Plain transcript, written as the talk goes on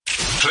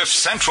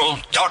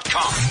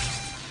CliffCentral.com.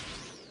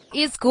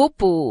 It's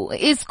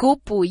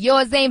Gupu.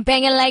 Yours ain't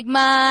banging like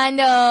mine,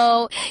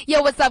 no.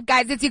 Yo, what's up,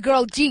 guys? It's your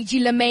girl, Gigi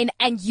Lemaine,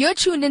 and you're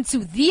tuned into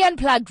The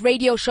Unplugged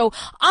Radio Show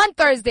on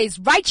Thursdays,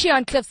 right here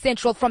on Cliff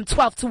Central from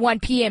 12 to 1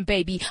 p.m.,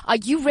 baby. Are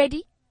you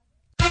ready?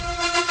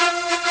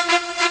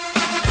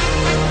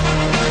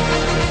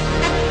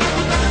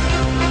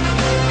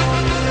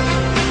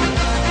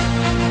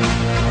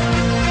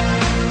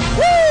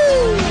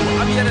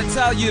 I'm here to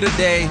tell you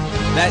today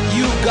that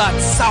you got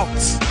salt.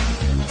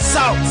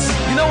 Salt.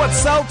 You know what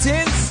salt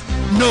is?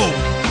 No.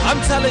 I'm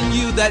telling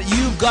you that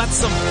you've got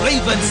some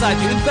flavor inside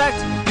you. In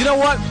fact, you know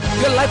what?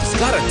 Your life's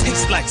gotta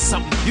taste like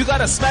something. You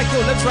gotta smack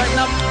your lips right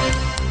now,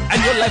 and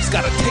your life's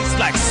gotta taste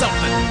like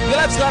something. Your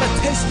life's gotta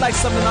taste like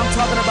something. I'm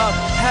talking about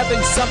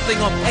having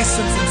something of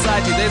essence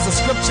inside you. There's a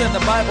scripture in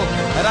the Bible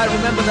that I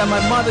remember that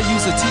my mother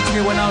used to teach me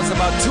when I was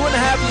about 2.5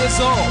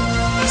 years old.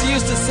 She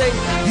used to say,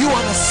 you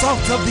are the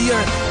salt of the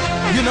earth.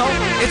 You know,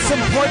 it's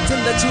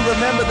important that you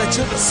remember that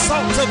you're the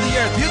salt of the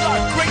earth. You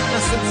got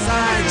greatness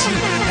inside you,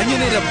 and you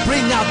need to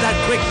bring out that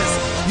greatness.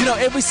 You know,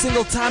 every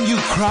single time you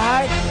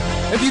cry,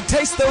 if you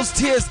taste those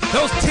tears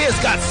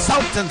got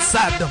salt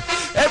inside them.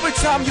 Every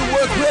time you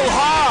work real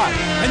hard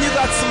and you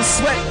got some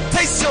sweat,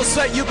 taste your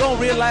sweat, you're going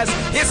to realize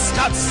it's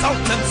got salt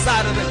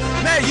inside of it.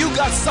 Man, you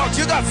got salt,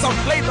 you got some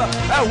flavor.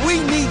 We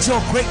need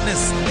your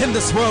greatness in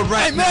this world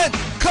right now. Amen.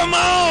 Come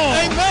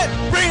on. Amen.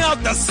 Bring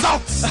out the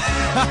salt.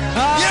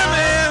 Yeah,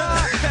 man.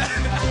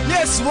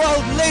 Yes, well,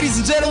 ladies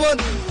and gentlemen,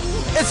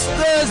 it's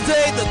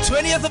Thursday, the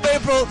 20th of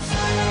April.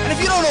 And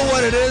if you don't know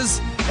what it is,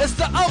 it's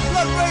the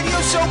Unplugged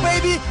Radio Show,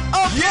 baby.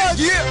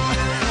 Unplugged.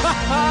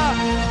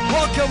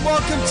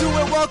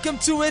 Welcome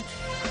to it.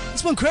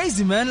 It's been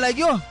crazy, man. Like,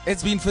 yo.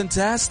 It's been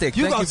fantastic.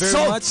 Thank you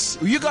very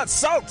much. You got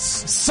salt.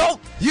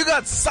 Salt. You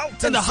got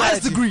salt in the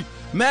highest degree.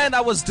 Man,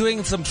 I was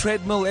doing some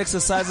treadmill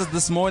exercises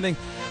this morning,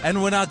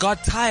 and when I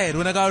got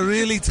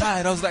really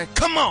tired, I was like,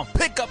 come on,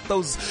 pick up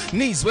those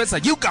knees. Where's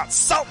like, you got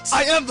salt.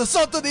 I am the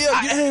salt of the earth.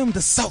 I am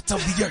the salt of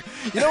the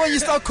earth. You know, when you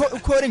start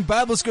quoting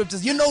Bible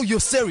scriptures, you know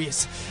you're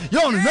serious.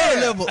 You're on another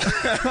level.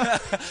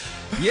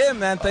 Yeah,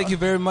 man, thank you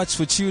very much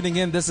for tuning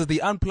in. This is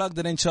the Unplugged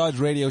and In Charge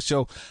radio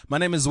show. My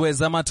name is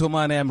Wezama Toma,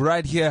 and I'm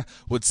right here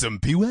with some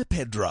Piwe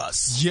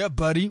Pedros. Yeah,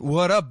 buddy.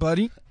 What up,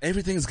 buddy?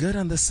 Everything's good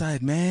on this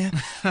side, man.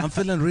 I'm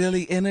feeling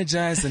really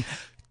energized and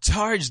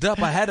charged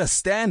up. I had to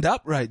stand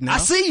up right now. I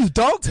see you,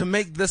 dog. To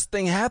make this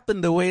thing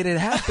happen the way it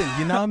happened.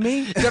 You know what I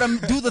mean? You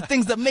gotta do the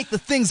things that make the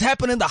things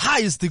happen in the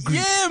highest degree.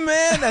 Yeah,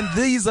 man. And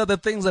these are the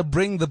things that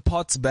bring the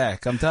pots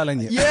back. I'm telling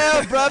you.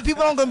 Yeah, bro.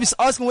 People aren't gonna be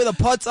asking where the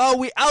pots are.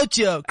 We out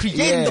here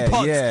creating the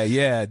pots.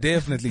 Yeah.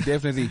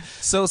 Definitely.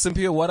 So,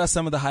 Simpio, what are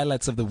some of the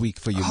highlights of the week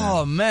for you, man?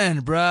 Oh, man,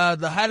 bro.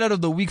 The highlight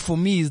of the week for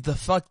me is the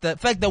fact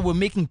that we're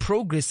making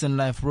progress in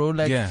life, bro.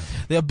 Like,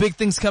 there are big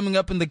things coming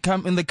up in the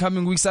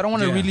coming weeks. I don't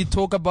want to really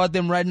talk about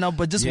them right now,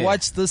 but just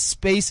watch this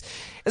space.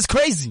 It's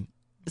crazy.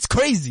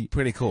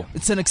 Pretty cool.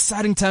 It's an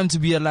exciting time to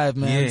be alive,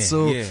 man.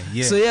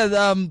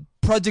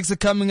 Projects are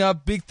coming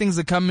up. Big things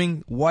are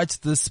coming.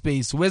 Watch this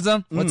space.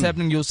 Weza, what's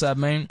happening your side,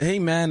 man? Hey,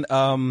 man.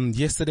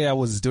 Yesterday I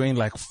was doing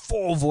like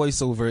 4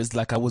 voiceovers.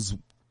 Like I was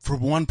from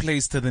one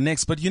place to the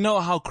next. But you know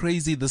how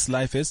crazy this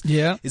life is?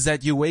 Yeah. Is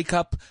that you wake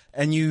up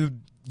and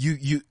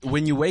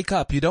when you wake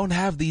up, you don't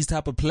have these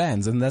type of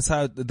plans. And that's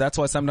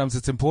why sometimes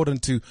it's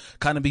important to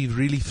kind of be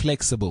really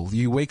flexible.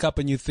 You wake up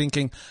and you're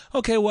thinking,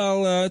 okay,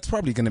 well, it's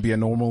probably going to be a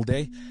normal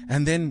day.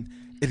 And then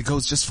it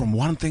goes just from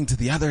one thing to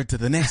the other, to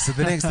the next, to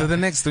the next, to the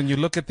next. And you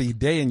look at the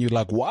day and you're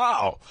like,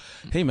 wow,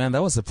 hey man,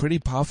 that was a pretty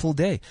powerful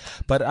day.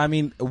 But I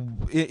mean,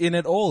 in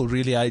it all,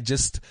 really, I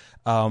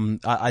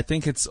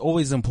think it's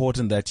always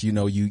important that, you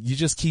know, you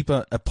just keep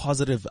a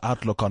positive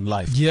outlook on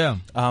life. Yeah.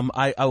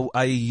 I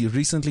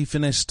recently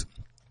finished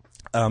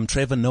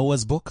Trevor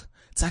Noah's book.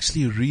 It's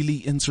actually a really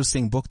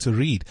interesting book to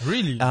read.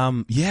 Really?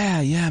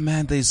 Yeah,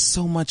 man. There's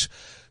so much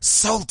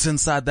salt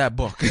inside that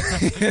book. You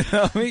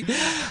know what I mean?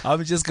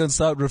 I'm just gonna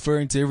start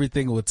referring to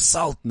everything with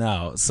salt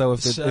now. So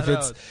if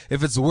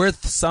it's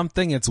worth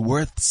something, it's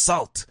worth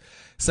salt.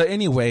 So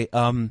anyway,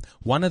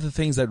 one of the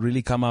things that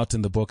really come out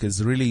in the book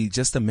is really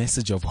just a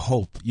message of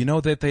hope. You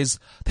know that there's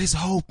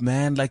hope,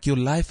 man. Like your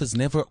life is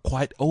never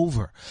quite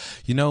over.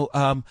 You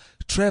know,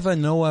 Trevor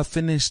Noah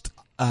finished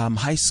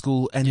high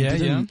school and he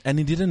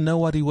didn't know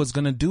what he was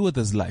going to do with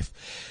his life.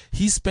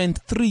 He spent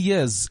 3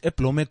 years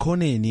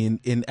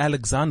in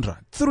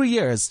Alexandra. 3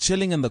 years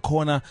chilling in the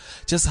corner,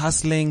 just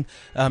hustling,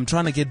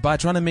 trying to get by,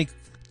 trying to make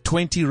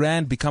 20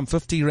 rand become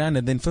 50 rand,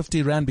 and then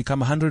 50 rand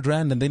become 100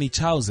 rand, and then he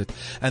chows it.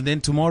 And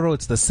then tomorrow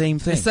it's the same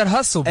thing. It's that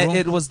hustle, bro.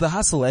 It was the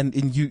hustle, and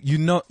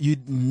you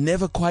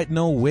never quite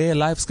know where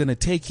life's gonna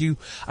take you.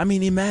 I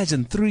mean,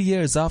 imagine 3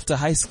 years after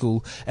high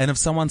school, and if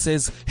someone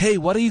says, hey,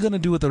 what are you gonna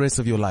do with the rest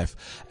of your life?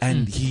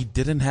 And he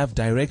didn't have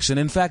direction.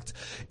 In fact,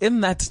 in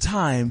that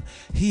time,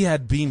 he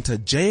had been to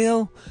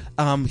jail.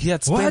 He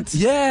had spent,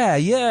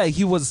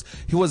 he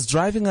was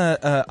driving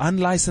a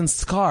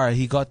unlicensed car.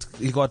 He got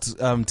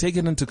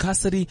taken into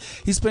custody.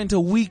 Apparently, he spent a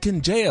week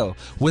in jail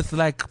with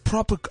like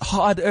proper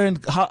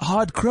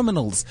hard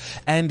criminals.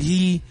 And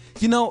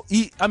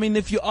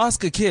if you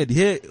ask a kid,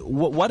 here,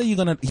 what are you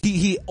gonna,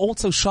 he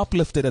also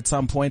shoplifted at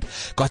some point,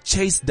 got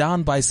chased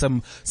down by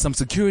some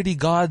security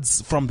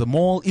guards from the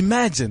mall.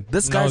 Imagine,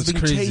 this guy's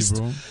being chased,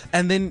 bro.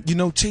 And then,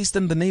 chased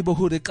in the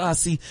neighborhood,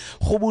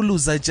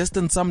 just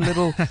in some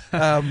little,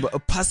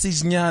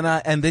 passage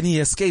nyana, and then he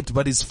escaped,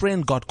 but his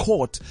friend got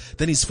caught.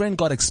 Then his friend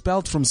got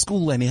expelled from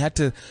school and he had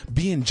to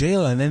be in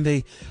jail, and then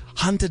they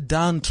hunted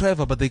down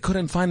Trevor, but they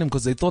couldn't find him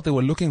because they thought they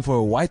were looking for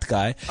a white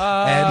guy.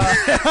 And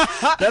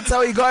that's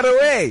how he got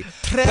away.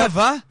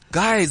 Trevor?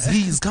 Guys,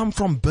 he's come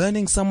from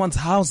burning someone's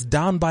house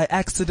down by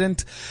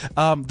accident.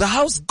 The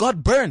house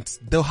got burnt.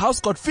 The house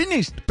got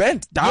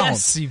burnt down.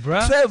 Yes,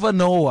 bro. Trevor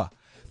Noah.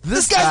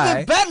 This guy's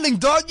been battling,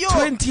 dog.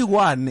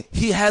 21.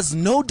 He has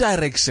no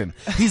direction.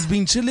 He's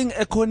been chilling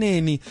at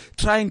Koneni,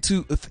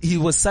 he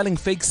was selling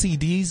fake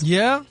CDs.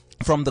 Yeah.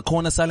 From the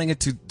corner, selling it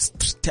to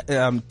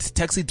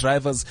taxi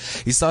drivers.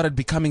 He started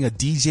becoming a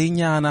DJ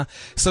nyana.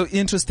 So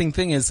interesting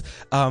thing is,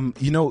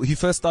 he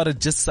first started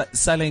just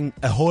selling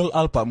a whole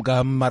album,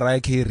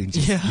 Mariah Carey,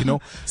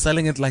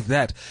 selling it like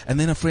that. And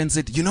then a friend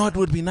said, it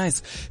would be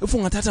nice if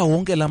ungatata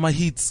wonke lama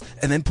hits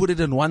and then put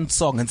it in one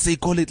song and say,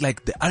 call it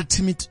like the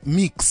ultimate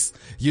mix,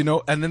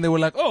 and then they were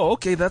like, oh,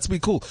 okay, that's be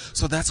cool.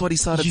 So that's what he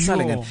started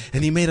selling it.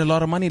 And he made a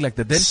lot of money like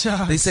that. Then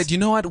they said,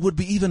 it would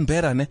be even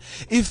better, ne?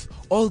 If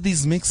all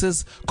these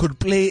mixes could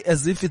play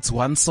as if it's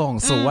one song.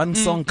 So one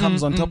song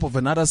comes on top of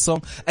another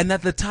song. And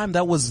at the time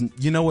that was,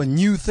 a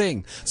new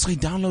thing. So he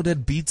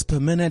downloaded beats per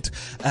minute,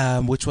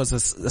 which was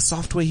a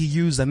software he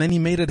used, and then he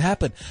made it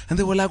happen. And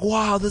they were like,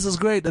 wow, this is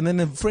great. And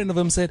then a friend of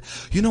him said,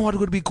 what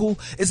would be cool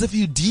is if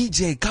you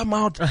DJ, come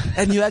out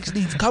and you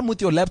actually come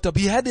with your laptop.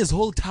 He had his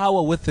whole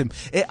tower with him.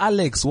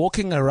 Alex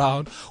walking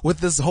around with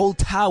this whole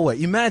tower.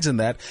 Imagine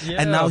that. Yeah,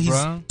 and now he's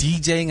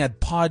DJing at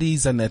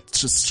parties and at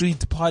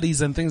street parties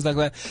and things like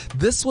that.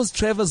 This was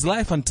Trevor's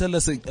life until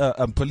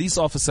a police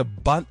officer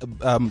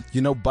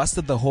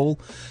busted the whole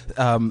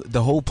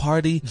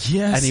party.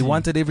 Yes. And he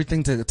wanted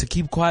everything to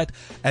keep quiet,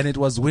 and it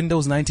was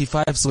Windows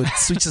 95, so it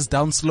switches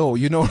down slow,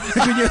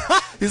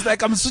 He's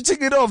like, I'm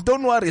switching it off,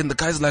 don't worry. And the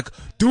guy's like,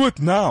 do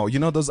it now.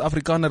 Those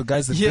Afrikaner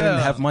guys that didn't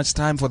have much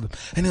time for them.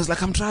 And he was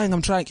like, I'm trying.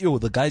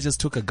 The guy just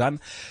took a gun,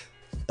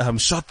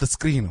 shot the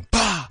screen.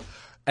 Bah!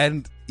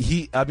 And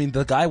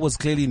the guy was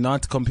clearly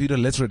not computer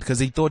literate, because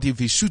he thought if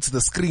he shoots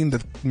the screen,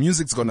 the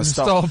music's gonna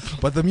stop.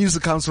 But the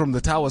music comes from the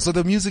tower. So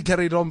the music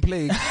carried on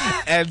playing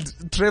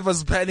and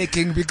Trevor's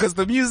panicking because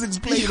the music's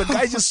playing. The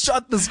guy just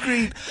shot the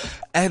screen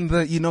and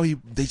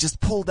they just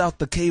pulled out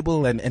the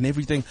cable and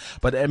everything.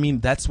 But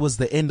that was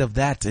the end of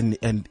that.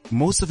 And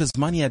most of his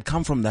money had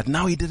come from that.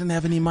 Now he didn't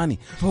have any money.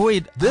 But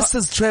wait, this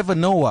is Trevor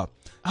Noah.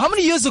 How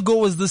many years ago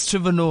was this,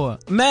 Trevor Noah?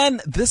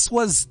 Man, this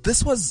was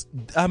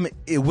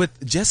with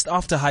just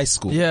after high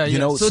school. Yeah.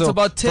 So it's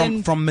about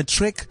 10 from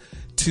matric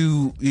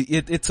to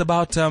it's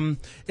about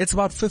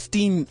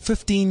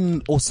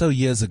 15 or so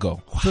years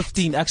ago. What?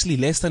 15, actually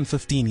less than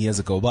 15 years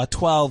ago. About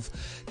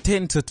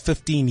 10 to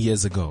 15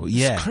 years ago.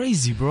 Yeah. It's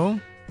crazy, bro.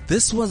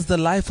 This was the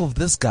life of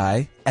this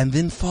guy, and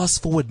then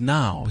fast forward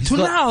now.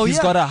 He's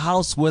got a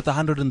house worth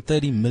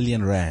 130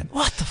 million rand.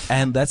 What the fuck?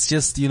 And that's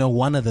just,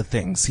 one of the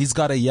things. He's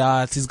got a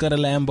yacht, he's got a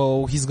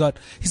Lambo, he's got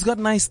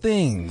nice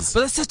things.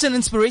 But that's such an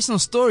inspirational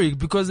story,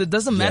 because it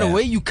doesn't matter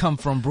where you come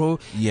from, bro.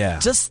 Yeah.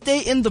 Just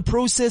stay in the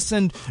process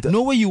and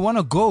know where you want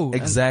to go.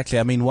 Exactly.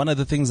 One of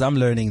the things I'm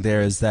learning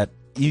there is that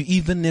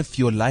even if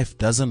your life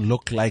doesn't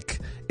look like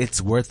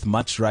it's worth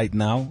much right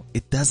now,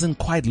 it doesn't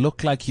quite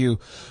look like you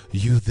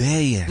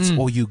there yet,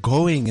 or you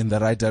going in the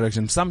right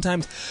direction.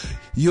 Sometimes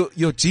your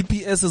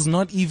GPS is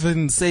not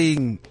even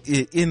saying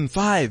in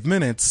 5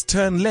 minutes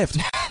turn left.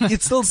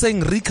 It's still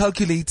saying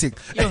recalculating.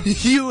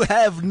 You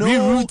have no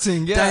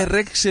rerouting,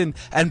 direction,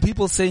 and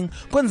people saying,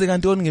 where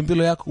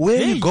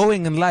are you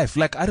going in life?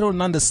 Like, I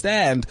don't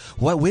understand.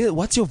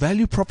 What's your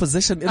value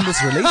proposition in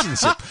this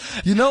relationship?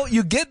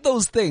 You get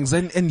those things,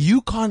 and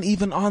you can't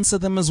even answer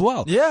them as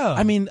well.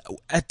 Yeah. In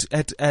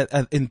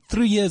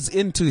 3 years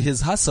into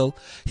his hustle,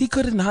 he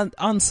couldn't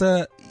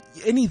answer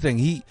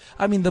anything.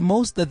 The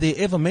most that they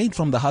ever made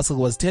from the hustle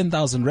was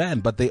 10,000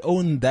 rand, but they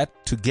owned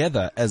that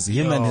together as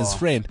him and his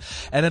friend.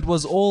 And it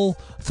was all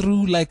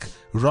through like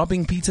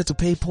robbing Peter to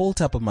pay Paul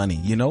type of money,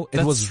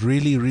 It was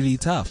really, really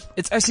tough.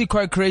 It's actually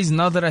quite crazy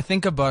now that I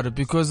think about it,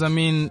 because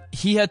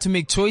he had to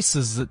make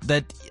choices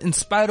that in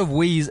spite of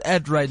where he's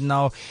at right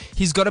now,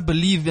 he's got to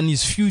believe in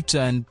his future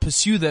and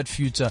pursue that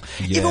future.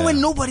 Yeah. Even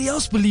when nobody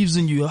else believes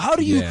in you. How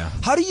do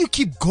you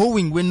keep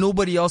going when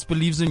nobody else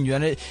believes in you?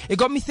 And it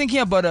got me thinking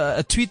about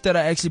a tweet that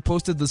I actually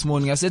posted this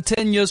morning. I said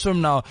 10 years from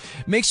now,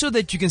 make sure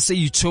that you can say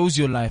you chose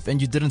your life and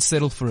you didn't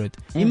settle for it.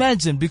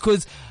 Imagine,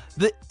 because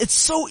it's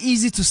so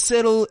easy to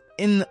settle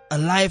in a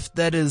life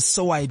that is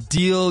so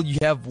ideal. You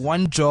have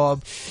one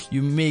job,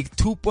 you make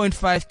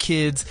 2.5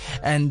 kids,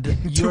 and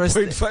you're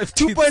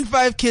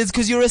 2.5 kids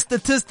because you're a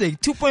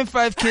statistic.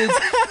 2.5 kids,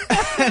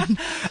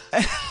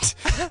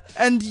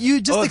 and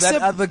you just accept.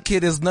 That other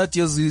kid is not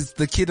yours. He's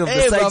the kid of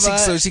the side chick,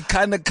 so she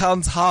kind of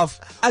counts half.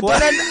 I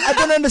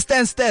don't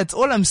understand stats.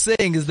 All I'm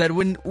saying is that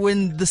when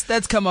the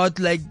stats come out,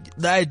 like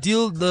the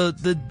ideal,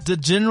 the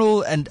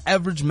general and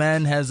average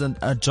man has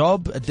a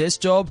job, a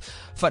desk job,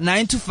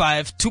 9 to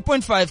 5,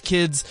 2.5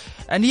 kids,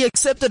 and he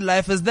accepted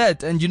life as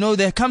that. And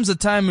there comes a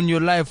time in your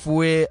life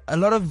where a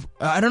lot of,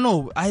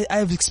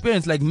 I've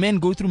experienced like men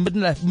go through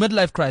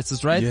midlife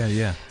crisis, right?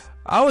 Yeah.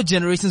 Our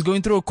generation is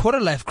going through a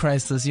quarter life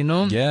crisis,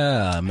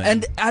 Yeah, man.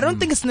 And I don't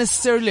think it's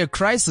necessarily a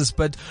crisis,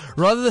 but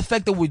rather the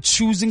fact that we're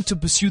choosing to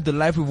pursue the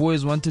life we've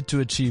always wanted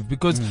to achieve.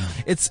 Because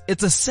it's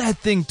a sad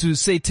thing to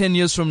say 10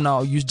 years from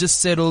now, you just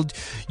settled,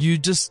 you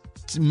just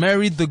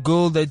married the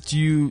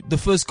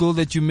first girl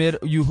that you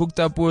met, you hooked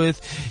up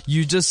with,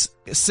 you just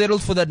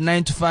settled for that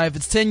 9 to 5.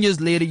 It's 10 years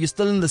later, you're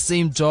still in the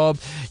same job,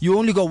 you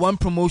only got one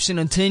promotion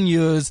in 10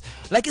 years.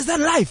 Like, is that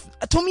life?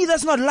 To me,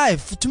 that's not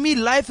life. To me,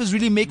 life is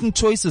really making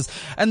choices,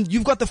 and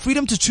you've got the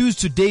freedom to choose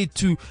today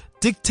to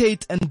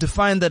dictate and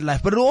define that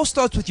life. But it all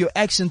starts with your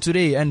action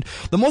today. And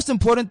the most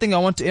important thing I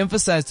want to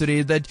emphasize today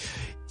is that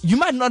you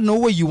might not know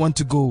where you want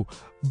to go,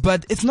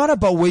 but it's not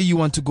about where you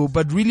want to go,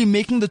 but really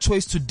making the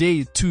choice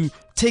today to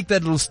take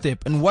that little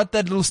step. And what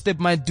that little step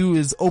might do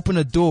is open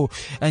a door,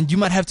 and you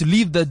might have to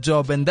leave that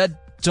job, and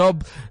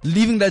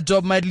leaving that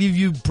job might leave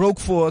you broke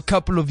for a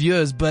couple of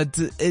years, but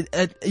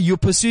you're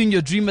pursuing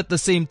your dream at the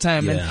same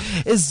time. Yeah.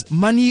 And is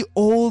money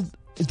all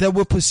that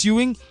we're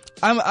pursuing?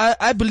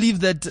 I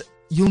believe that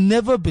you'll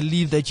never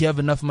believe that you have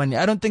enough money.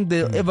 I don't think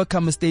there'll ever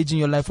come a stage in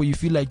your life where you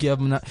feel like you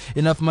have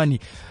enough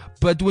money.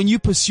 But when you're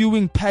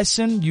pursuing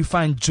passion, you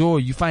find joy,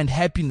 you find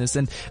happiness,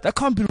 and that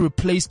can't be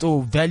replaced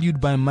or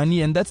valued by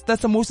money. And that's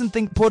the most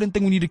important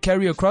thing we need to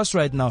carry across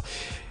right now.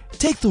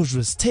 Take those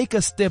risks. Take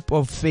a step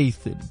of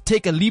faith.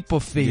 Take a leap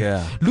of faith.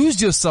 Yeah.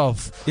 Lose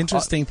yourself.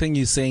 Interesting thing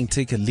you're saying,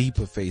 take a leap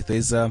of faith.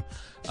 There's a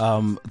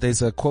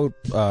quote,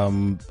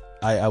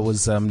 I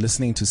was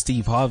listening to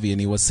Steve Harvey,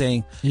 and he was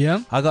saying,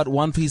 I got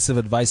one piece of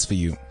advice for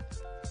you.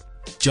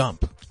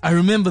 Jump. I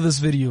remember this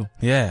video.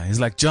 Yeah.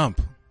 He's like,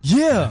 jump.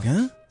 Yeah. Like,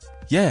 huh?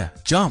 Yeah,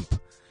 jump.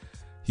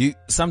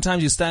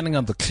 Sometimes you're standing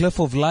on the cliff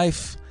of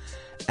life,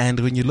 and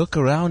when you look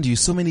around you,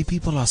 so many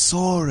people are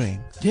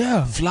soaring.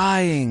 Yeah.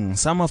 Flying.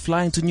 Some are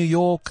flying to New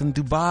York and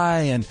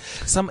Dubai, and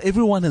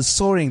everyone is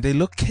soaring. They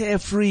look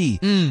carefree.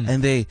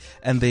 And they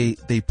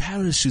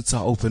parachutes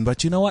are open.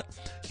 But you know what?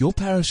 Your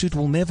parachute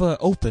will never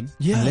open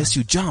unless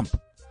you jump.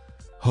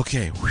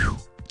 Okay. Whew,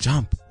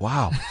 jump.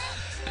 Wow.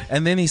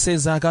 And then he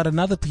says, I got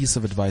another piece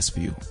of advice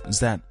for you. Is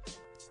that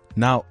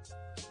now,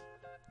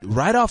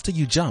 right after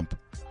you jump,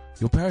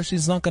 your parachute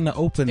is not going to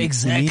open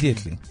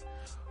immediately.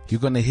 You're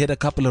going to hit a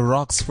couple of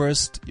rocks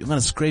first. You're going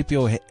to scrape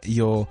your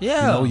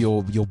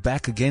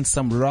back against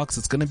some rocks.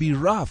 It's going to be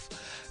rough.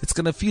 It's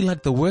going to feel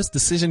like the worst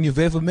decision you've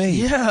ever made.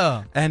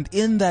 Yeah. And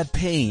in that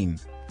pain,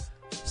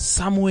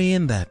 somewhere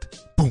in that,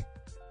 boom,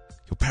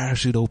 your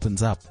parachute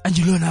opens up. And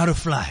you learn how to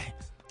fly.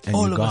 And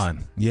you're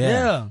gone.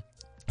 Yeah.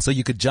 So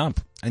you could jump,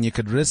 and you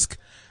could risk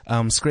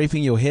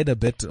scraping your head a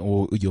bit,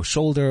 or your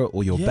shoulder,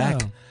 or your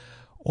back.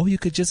 Or you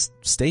could just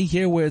stay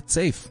here where it's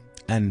safe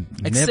and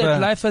accept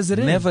life as it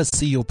is. Never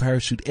see your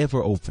parachute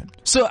ever open.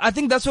 So I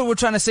think that's what we're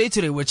trying to say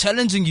today. We're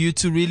challenging you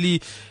to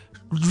really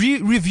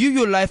review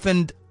your life.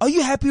 And are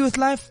you happy with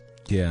life?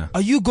 Yeah.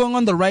 Are you going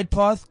on the right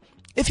path?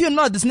 If you're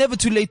not, it's never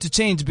too late to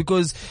change,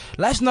 because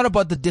life's not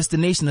about the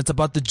destination, it's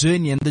about the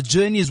journey. And the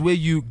journey is where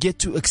you get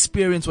to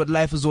experience what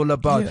life is all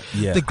about.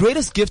 Yeah. The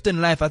greatest gift in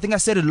life, I think I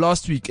said it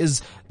last week,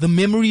 is the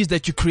memories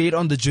that you create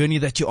on the journey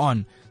that you're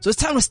on. So it's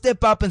time to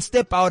step up and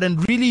step out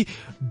and really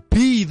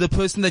be the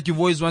person that you've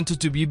always wanted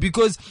to be,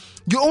 because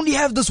you only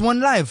have this one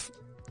life.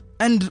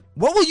 And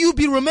what will you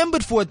be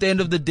remembered for at the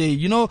end of the day?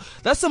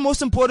 That's the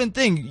most important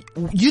thing.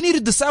 You need to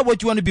decide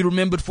what you want to be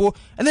remembered for,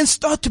 and then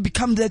start to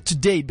become that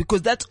today,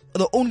 because that's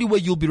the only way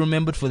you'll be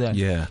remembered for that.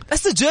 Yeah.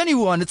 That's the journey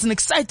we're on. It's an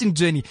exciting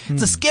journey.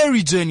 It's a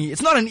scary journey.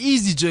 It's not an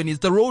easy journey.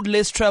 It's the road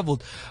less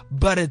traveled,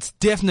 but it's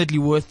definitely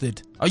worth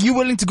it. Are you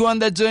willing to go on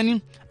that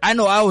journey? I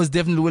know I was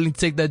definitely willing to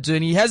take that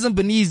journey. It hasn't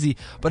been easy,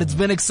 but it's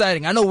been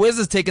exciting. I know Wes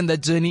has taken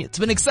that journey. It's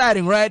been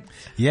exciting, right?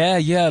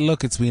 Yeah.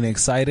 Look, it's been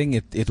exciting.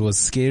 It was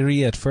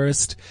scary at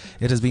first.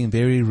 It has been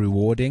very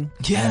rewarding.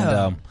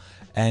 Yeah.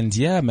 And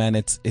yeah, man,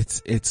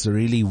 it's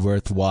really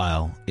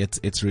worthwhile.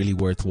 It's really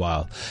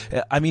worthwhile.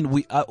 I mean,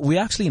 we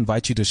actually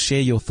invite you to share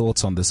your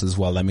thoughts on this as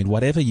well. I mean,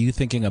 whatever you're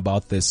thinking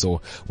about this,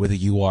 or whether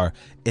you are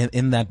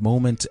in that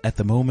moment, at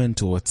the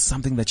moment, or it's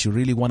something that you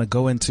really want to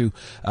go into.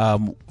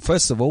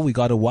 First of all, we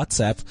got a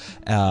WhatsApp,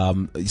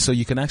 so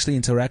you can actually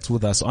interact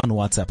with us on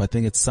WhatsApp. I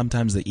think it's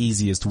sometimes the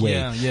easiest way.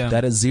 Yeah.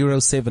 That is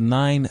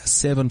 079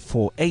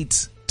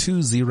 748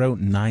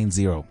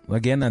 2090.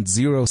 Again, that's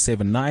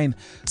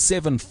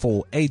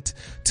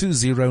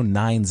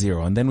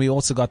 079-748-2090. And then we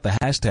also got the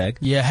hashtag.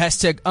 Yeah,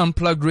 hashtag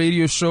Unplugged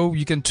Radio Show.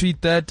 You can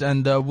tweet that,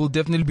 and we'll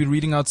definitely be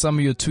reading out some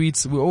of your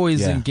tweets. We're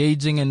always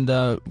engaging and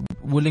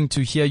willing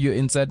to hear your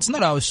insight. It's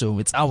not our show,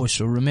 it's our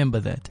show. Remember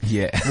that.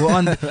 Yeah. We're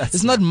on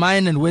it's not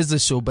mine and Wes'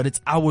 show, but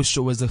it's our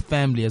show as a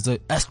family, as a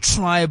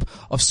tribe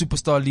of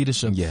superstar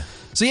leadership. Yeah.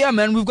 So yeah,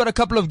 man, we've got a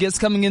couple of guests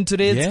coming in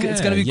today.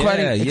 It's going to be quite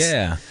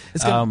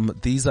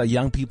these are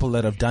young people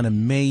that have done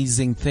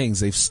amazing things.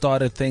 They've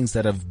started things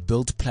that have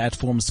built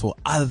platforms for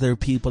other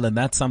people, and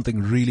that's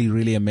something really,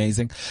 really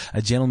amazing.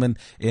 A gentleman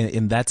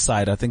in that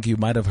side, I think you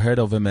might have heard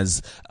of him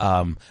as,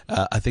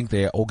 I think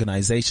their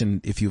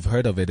organization, if you've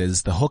heard of it,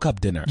 is the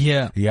Hookup Dinner.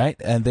 Yeah. Right?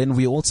 And then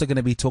we're also going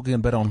to be talking a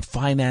bit on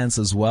finance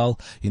as well.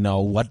 You know,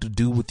 what to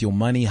do with your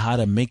money, how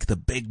to make the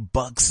big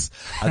bucks.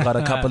 I got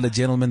a couple of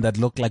gentlemen that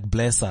look like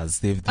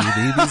blessers.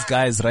 These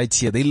guys right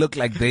here, they look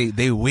like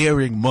they're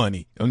wearing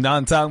money. You know what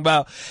I'm talking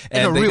about?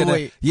 And in a real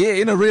way. Yeah,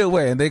 in a real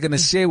way. And they're going to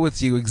share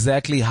with you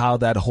exactly how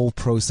that whole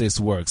process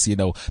works, you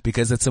know,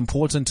 because it's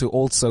important to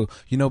also,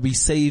 you know, be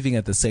saving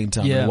at the same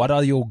time. Yeah. What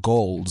are your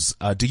goals?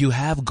 Do you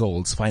have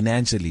goals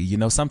financially? You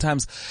know,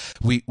 sometimes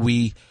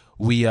we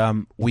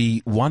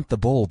want the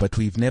ball, but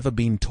we've never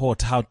been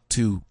taught how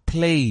to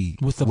play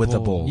with the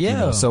ball. Yeah. You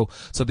know? So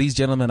these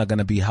gentlemen are going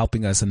to be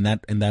helping us in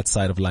that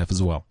side of life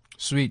as well.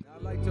 Sweet.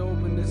 I'd like to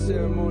open this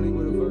ceremony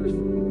with a verse.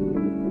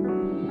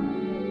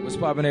 What's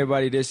poppin',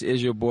 everybody? This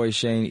is your boy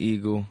Shane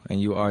Eagle, and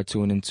you are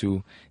tuned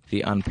into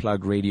the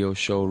Unplugged Radio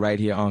Show right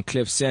here on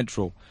Cliff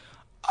Central.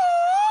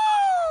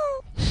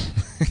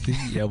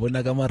 Yeah, we're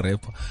not gonna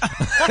rap.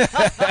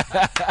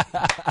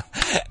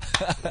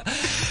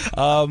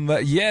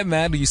 Yeah,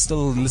 man, you're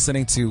still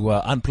listening to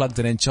Unplugged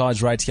and In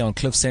Charge right here on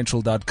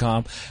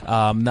cliffcentral.com.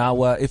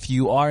 Now, if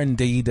you are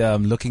indeed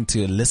looking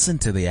to listen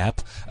to the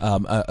app,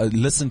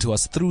 listen to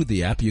us through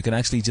the app, you can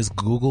actually just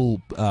Google,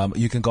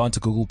 you can go onto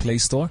Google Play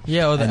Store.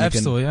 Yeah, or the App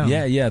Store,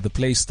 yeah. Yeah, the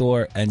Play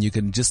Store, and you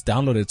can just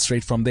download it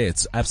straight from there.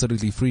 It's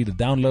absolutely free to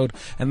download,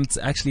 and it's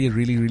actually a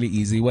really, really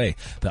easy way.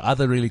 The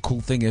other really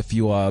cool thing, if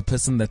you are a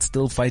person that's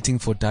still fighting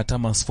for data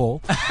must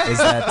fall, is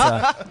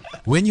that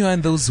when you're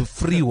in those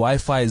free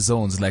Wi-Fi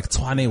zones like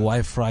Tshwane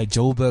Wi-Fi,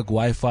 Joburg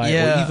Wi-Fi,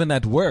 or even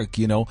at work,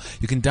 you know,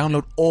 you can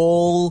download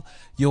all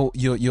your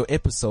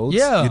episodes,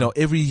 you know,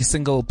 every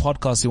single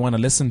podcast you want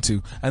to listen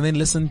to, and then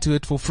listen to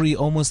it for free,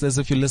 almost as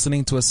if you're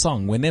listening to a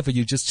song whenever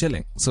you're just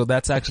chilling. So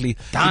that's actually,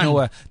 you know,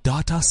 a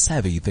data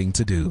savvy thing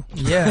to do.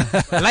 Yeah.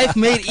 Life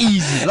made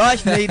easy.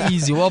 Life made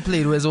easy. Well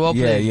played, Wes. Well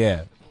played.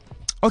 Yeah.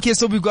 Okay,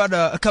 so we've got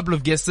a couple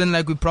of guests in,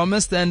 like we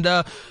promised, and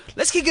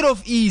let's kick it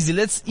off easy.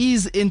 Let's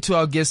ease into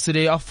our guests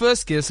today. Our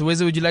first guest,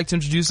 Wes, would you like to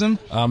introduce him?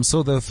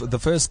 So the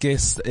first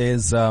guest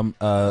is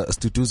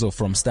Stutuzo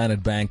from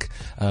Standard Bank,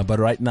 but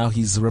right now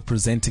he's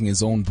representing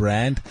his own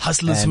brand.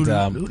 Hustlers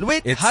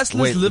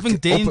Living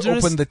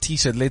Dangerous. Open the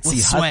T-shirt. Let's see.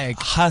 Swag.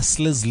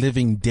 Hustlers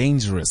Living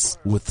Dangerous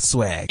with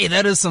swag. Hey,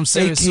 that is some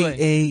serious swag.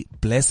 AKA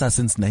Bless Us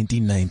since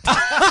 1990.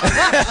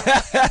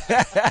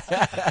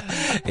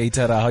 Hey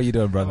Tara, how you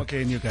doing, brother?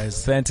 Okay, and you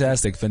guys?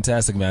 Fantastic,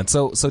 man.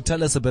 So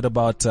tell us a bit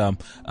about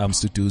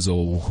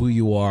Stutuzo, who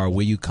you are,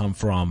 where you come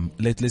from.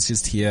 Let's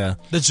just hear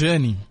the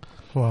journey.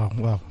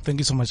 Wow. Thank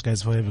you so much,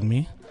 guys, for having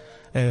me.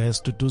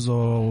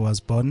 Stutuzo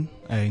was born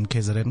in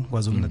KZN,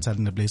 KwaZulu-Natal,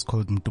 in a place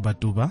called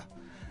Mtubatuba.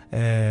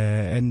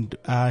 And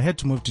I had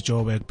to move to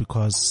Joburg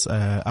because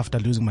after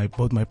losing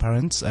both my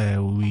parents,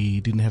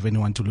 we didn't have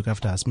anyone to look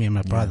after us, me and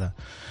my brother.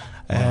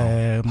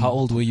 Wow. How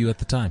old were you at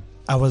the time?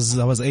 I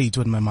was 8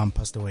 when my mom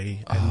passed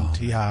away,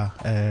 and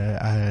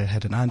I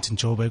had an aunt in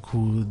Joburg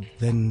who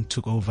then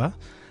took over.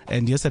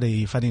 And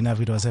yesterday, funny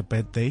enough, it was her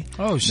birthday.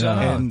 Oh, shout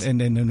out.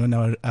 And then when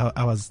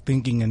I was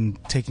thinking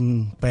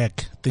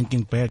back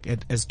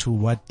as to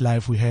what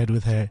life we had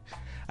with her,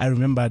 I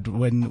remembered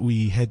when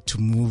we had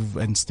to move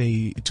and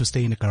stay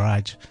in a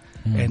garage,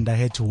 and I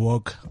had to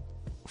walk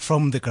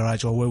from the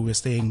garage or where we were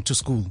staying to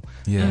school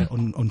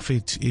on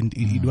foot.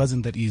 It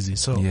wasn't that easy.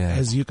 So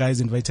as you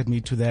guys invited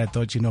me to that, I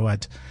thought, you know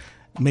what,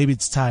 maybe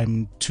it's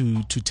time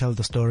to tell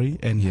the story,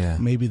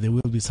 and maybe there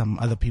will be some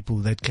other people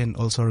that can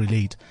also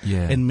relate.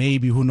 And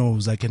maybe, who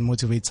knows, I can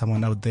motivate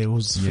someone out there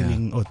who's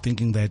feeling or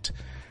thinking that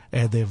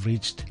they've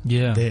reached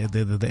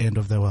the end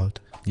of the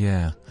world.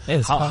 Yeah.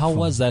 How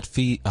was that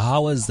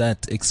how was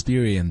that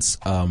experience?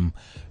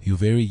 You're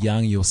very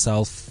young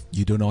yourself.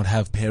 You do not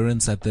have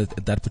parents at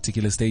that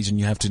particular stage, and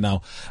you have to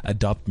now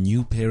adopt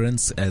new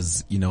parents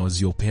as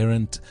your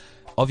parent.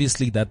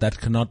 Obviously that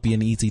cannot be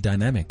an easy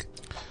dynamic.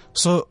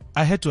 So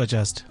I had to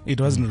adjust.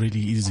 It wasn't really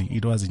easy.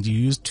 It wasn't. You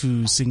used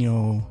to sing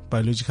your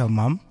biological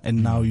mom,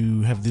 and now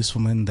you have this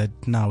woman that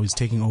now is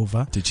taking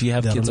over. Did she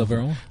have kids of her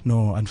own?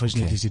 No,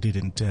 unfortunately she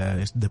didn't.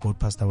 They both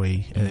passed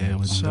away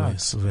when she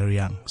was very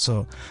young.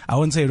 So I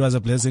wouldn't say it was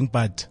a blessing,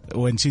 but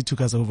when she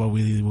took us over,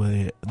 we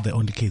were the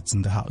only kids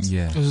in the house.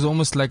 Yeah. It was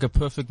almost like a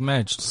perfect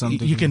match.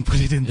 Something. You can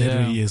put it in that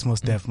way, yes,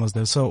 most def.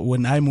 So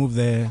when I moved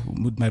there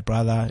with my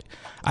brother,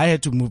 I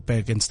had to move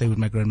back and stay with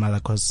my grandmother,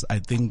 because I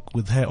think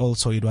with her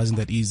also it wasn't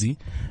that easy. easy,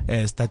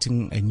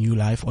 starting a new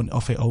life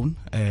of her own,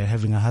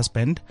 having a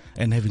husband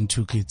and having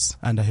 2 kids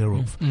under her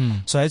roof.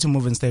 So I had to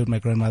move and stay with my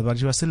grandmother, but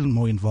she was still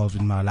more involved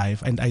in my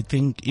life. And I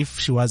think if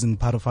she wasn't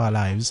part of our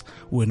lives,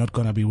 we're not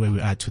going to be where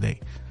we are today.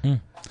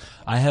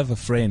 I have a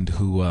friend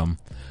who,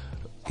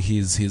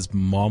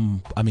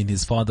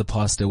 his father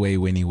passed away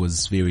when he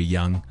was very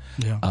young,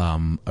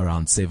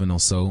 around 7 or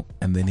so.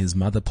 And then his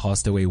mother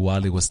passed away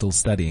while he was still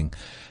studying.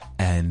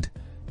 And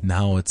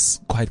now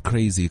it's quite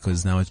crazy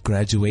because now it's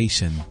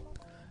graduation.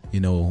 You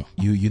know,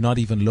 you're not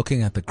even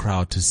looking at the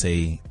crowd to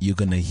say you're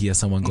going to hear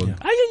someone going,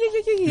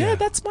 yeah,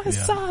 that's my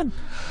son.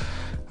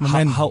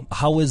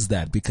 How is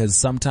that? Because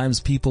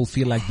sometimes people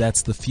feel like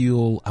that's the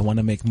fuel. I want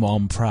to make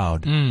mom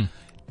proud.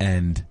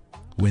 And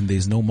when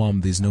there's no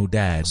mom, there's no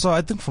dad. So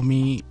I think for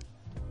me,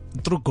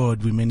 through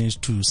God, we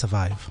managed to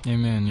survive.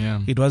 Amen, yeah.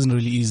 It wasn't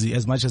really easy.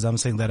 As much as I'm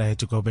saying that I had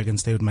to go back and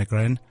stay with my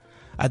grand,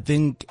 I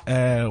think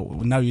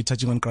now you're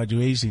touching on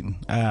graduation.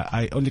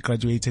 I only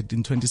graduated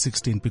in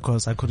 2016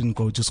 because I couldn't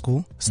go to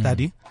school,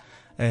 study.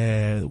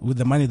 With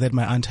the money that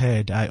my aunt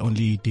had, I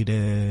only did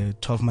a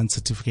 12-month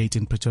certificate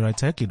in Pretoria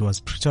Tech. It was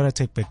Pretoria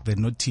Tech back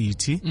then, not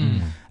TET.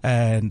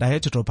 And I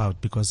had to drop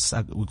out because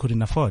we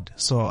couldn't afford.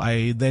 So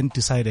I then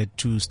decided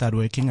to start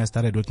working. I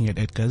started working at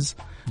Edgar's.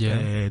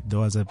 There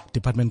was a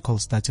department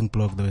called Starting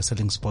Block. They were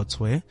selling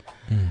sportswear.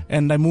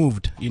 And I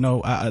moved. You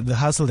know, the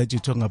hustle that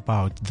you're talking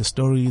about, the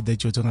story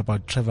that you're talking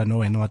about, Trevor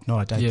Noah and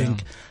whatnot, I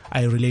think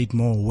I relate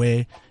more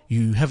where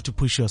you have to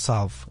push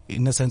yourself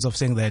in the sense of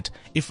saying that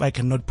if I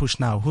cannot push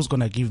now, who's going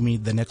to give me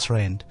the next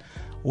rent?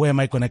 Where am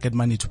I going to get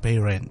money to pay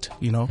rent?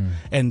 You know,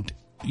 and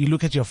you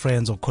look at your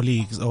friends or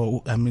colleagues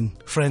or,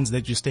 friends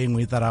that you're staying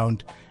with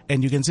around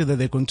and you can see that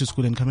they're going to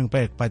school and coming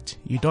back, but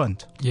you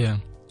don't. Yeah.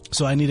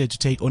 So I needed to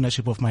take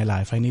ownership of my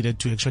life. I needed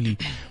to actually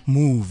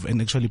move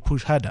and actually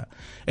push harder.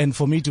 And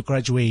for me to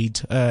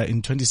graduate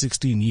in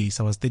 2016, yes,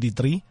 I was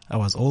 33. I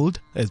was old,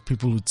 as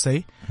people would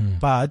say,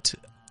 but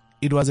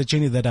it was a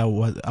journey that I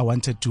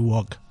wanted to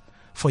walk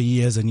for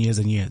years and years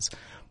and years.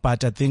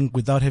 But I think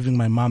without having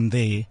my mom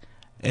there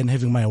and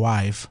having my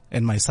wife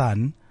and my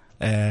son,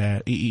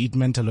 it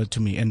meant a lot to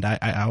me. And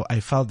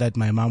I felt that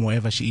my mom,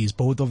 wherever she is,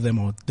 both of them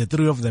or the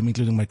 3 of them,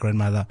 including my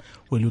grandmother,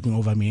 were looking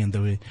over me and they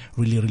were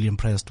really, really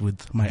impressed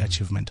with my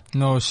achievement.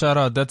 No, shout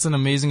out. That's an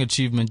amazing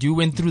achievement. You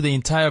went through the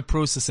entire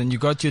process and you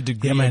got your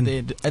degree at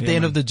the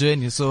end of the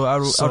journey. So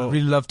I'd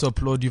really love to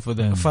applaud you for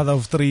that. Father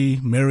of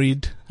 3,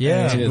 married,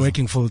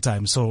 working full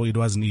time. So it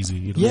wasn't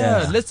easy.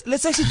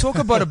 Let's actually talk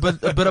about a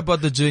bit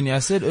about the journey. I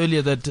said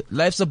earlier that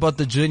life's about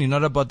the journey,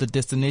 not about the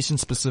destination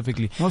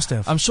specifically. Most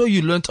definitely. I'm sure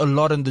you learned a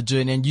lot on the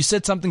journey, and you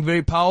said something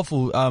very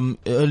powerful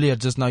earlier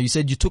just now. You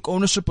said you took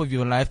ownership of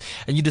your life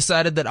and you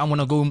decided that I'm going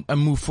to go and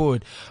move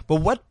forward. But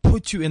what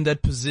put you in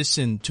that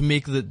position to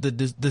make the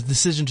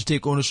decision to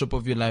take ownership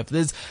of your life?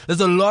 There's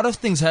a lot of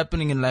things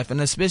happening in life, and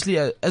especially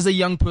as a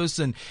young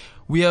person,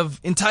 we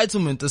have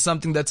entitlement as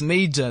something that's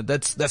major,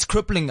 that's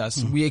crippling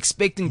us. We're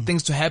expecting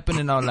things to happen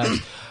in our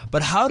lives.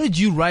 But how did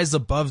you rise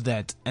above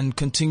that and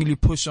continually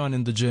push on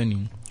in the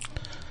journey?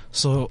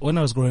 So when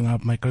I was growing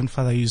up, my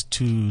grandfather used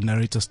to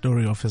narrate a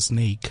story of a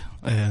snake,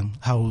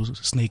 how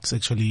snakes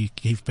actually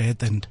gave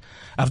birth, and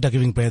after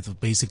giving birth,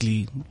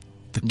 basically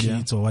the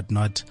kids or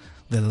whatnot,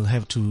 they'll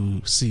have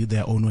to see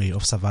their own way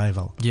of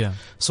survival. Yeah.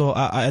 So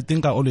I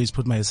think I always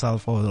put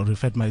myself or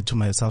referred to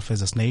myself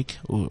as a snake.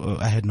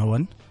 I had no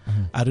one.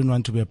 I didn't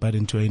want to be a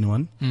burden to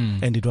anyone.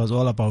 And it was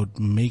all about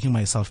making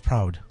myself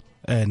proud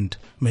and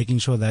making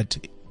sure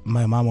that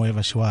my mom,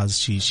 wherever she was,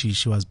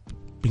 she was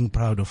being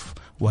proud of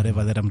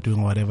whatever that I'm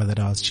doing or whatever that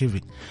I was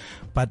achieving.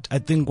 But I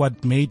think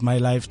what made my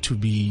life to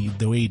be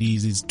the way it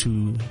is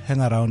to hang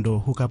around or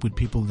hook up with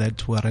people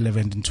that were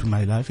relevant into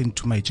my life,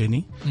 into my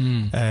journey.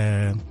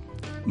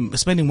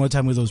 Spending more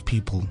time with those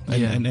people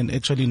and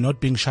actually not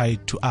being shy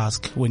to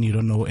ask when you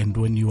don't know and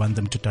when you want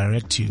them to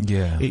direct you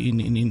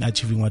in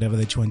achieving whatever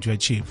that you want to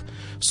achieve.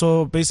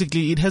 So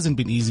basically it hasn't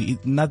been easy.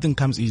 Nothing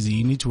comes easy.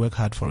 You need to work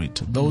hard for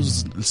it.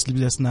 Those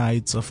sleepless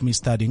nights of me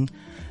studying,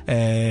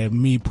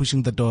 me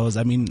pushing the doors.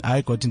 I mean,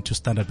 I got into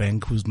Standard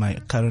Bank, who's my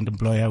current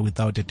employer,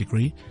 without a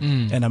degree.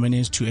 And I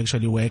managed to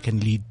actually work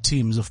and lead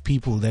teams of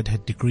people that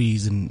had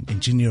degrees in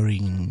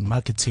engineering,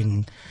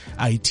 marketing,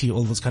 IT,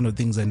 all those kind of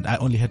things. And I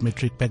only had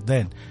matric back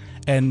then.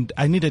 And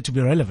I needed to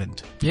be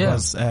relevant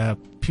because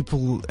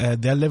people,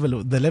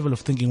 the level of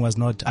thinking was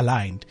not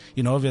aligned.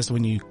 You know, obviously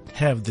when you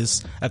have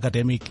this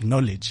academic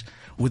knowledge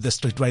with the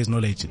streetwise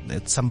knowledge,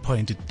 at some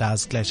point it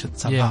does clash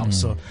somehow.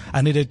 So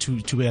I needed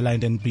to be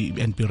aligned and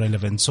be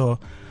relevant. So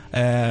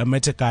I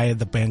met a guy at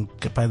the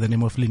bank by the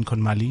name of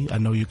Lincoln Mali. I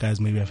know you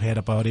guys maybe have heard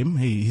about him.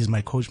 He's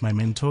my coach, my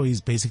mentor.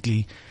 He's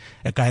basically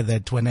a guy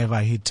that whenever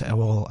I hit a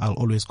wall, I'll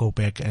always go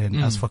back and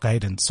ask for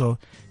guidance. So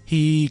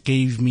he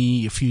gave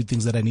me a few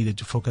things that I needed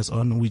to focus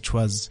on, which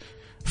was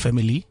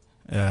family,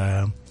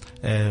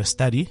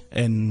 study,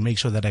 and make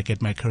sure that I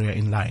get my career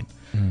in line.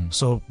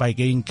 So by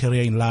getting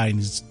career in line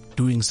is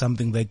doing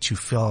something that you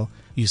feel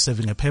you're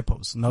serving a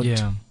purpose, not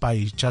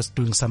by just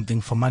doing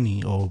something for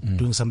money or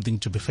doing something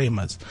to be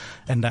famous.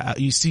 And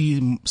you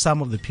see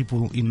some of the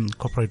people in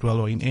corporate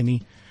world or in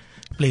any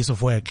place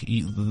of work,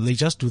 they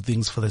just do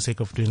things for the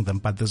sake of doing them,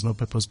 but there's no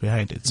purpose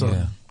behind it.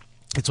 So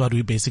it's what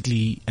we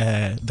basically,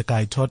 the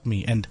guy taught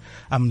me, and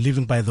I'm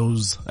living by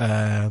those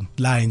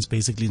lines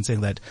basically, in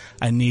saying that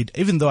I need,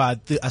 even though I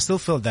still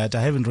feel that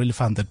I haven't really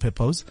found that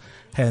purpose.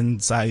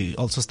 Hence, I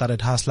also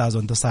started Hustlers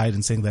on the side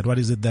and saying that what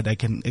is it that I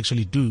can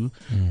actually do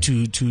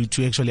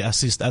to actually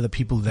assist other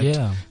people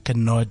that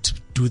cannot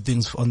do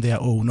things on their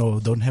own or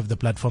don't have the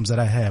platforms that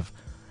I have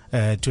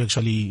to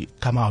actually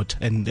come out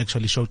and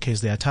actually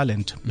showcase their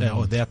talent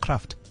or their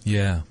craft.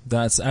 Yeah,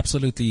 that's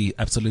absolutely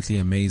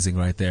amazing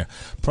right there.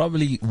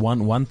 Probably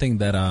one thing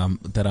that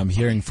I'm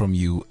hearing from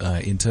you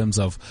in terms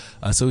of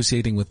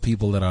associating with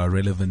people that are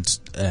relevant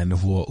and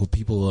who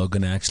people are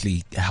going to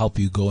actually help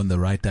you go in the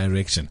right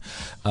direction,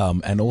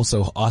 and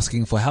also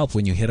asking for help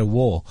when you hit a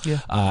wall.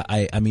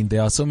 I mean,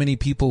 there are so many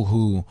people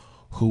who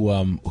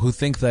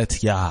think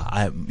that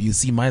you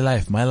see, my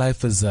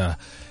life is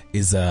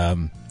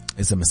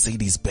a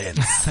Mercedes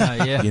Benz,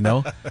 you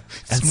know,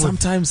 and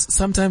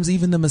sometimes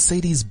even the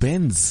Mercedes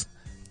Benz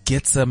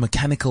gets a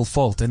mechanical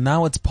fault, and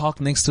now it's parked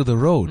next to the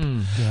road.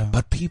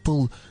 But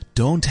people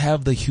don't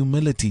have the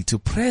humility to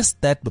press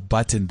that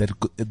button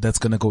that's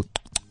gonna go.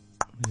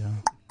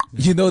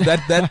 You know,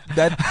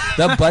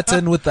 that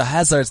button with the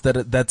hazards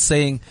that's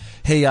saying,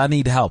 "Hey, I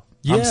need help.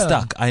 I'm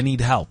stuck. I need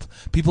help."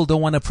 People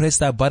don't want to press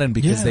that button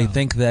because they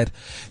think that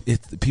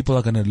people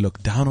are going to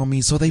look down on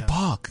me. So they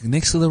park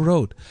next to the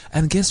road.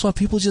 And guess what?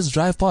 People just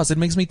drive past. It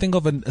makes me think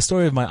of a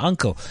story of my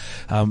uncle.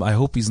 I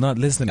hope he's not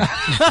listening.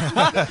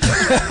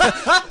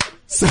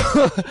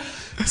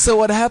 So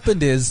what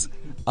happened is,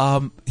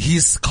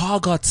 his car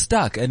got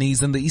stuck, and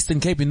he's in the Eastern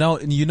Cape. You know,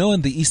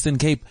 in the Eastern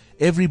Cape,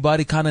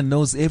 everybody kind of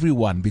knows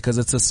everyone because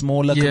it's a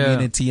smaller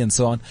community and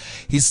so on.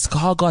 His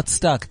car got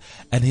stuck,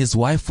 and his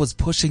wife was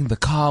pushing the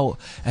car,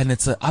 and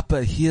it's an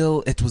upper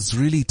hill. It was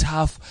really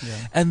tough.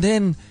 And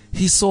then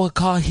he saw a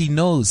car he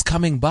knows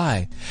coming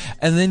by,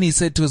 and then he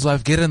said to his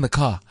wife, "Get in the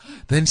car."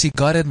 Then she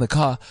got in the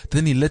car.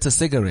 Then he lit a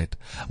cigarette.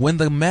 When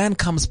the man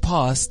comes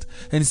past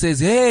and he says,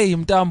 "Hey,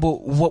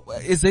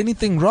 Mtambo, is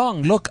anything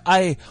wrong? Look,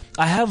 I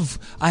have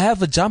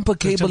a jumper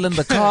cable in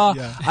the car.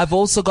 I've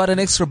also got an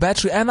extra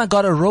battery, and I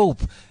got a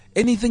rope.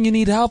 Anything you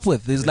need help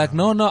with?" He's like,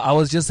 no, I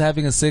was just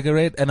having a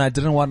cigarette and I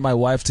didn't want my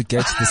wife to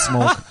catch the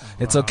smoke.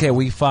 It's okay.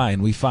 We fine.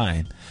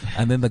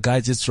 And then the guy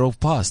just drove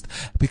past,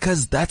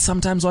 because that's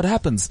sometimes what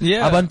happens.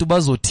 Abantu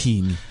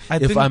bazothini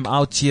if I'm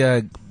out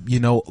here, you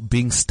know,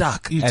 being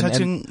stuck. You're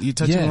touching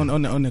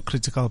on a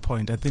critical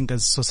point. I think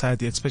as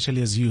society,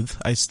 especially as youth,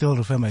 I still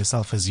refer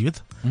myself as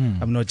youth.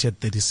 I'm not yet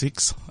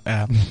 36.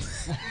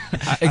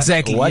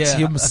 Exactly. Watch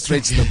him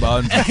stretch the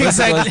boundary.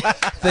 Exactly.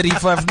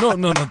 35. No,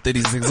 not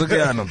 36.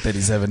 Okay, I'm not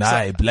 37.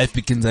 Life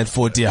begins at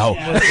 40. How?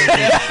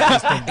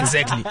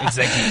 Exactly.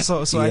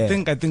 So I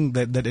think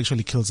that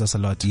actually kills us a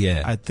lot.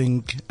 I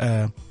think,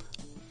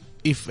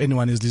 if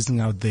anyone is listening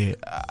out there,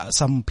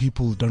 some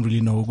people don't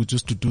really know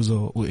just to do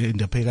so in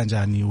the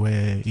Peganjani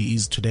where he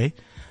is today.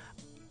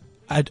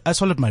 I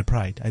swallowed my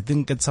pride. I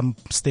think at some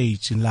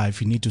stage in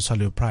life you need to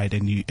swallow your pride,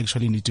 and you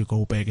actually need to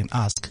go back and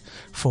ask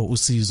for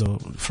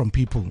usizo from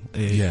people.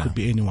 It could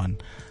be anyone.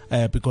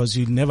 Because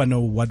you never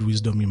know what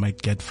wisdom you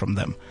might get from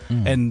them.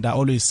 And I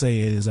always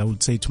say, I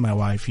would say to my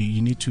wife,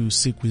 you need to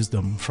seek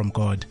wisdom from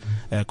God,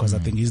 because I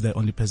think He's the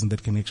only person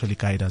that can actually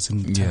guide us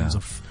in times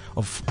of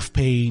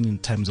pain, in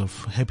times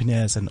of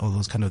happiness, and all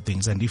those kind of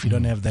things. And if you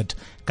don't have that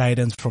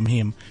guidance from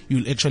Him,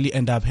 you'll actually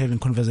end up having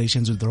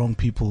conversations with the wrong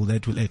people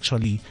that will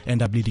actually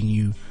end up leading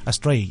you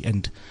astray,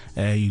 and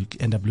you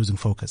end up losing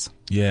focus.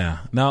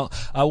 Now,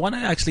 I want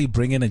to actually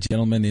bring in a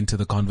gentleman into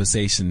the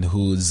conversation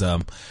who's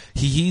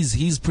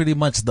he's pretty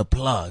much the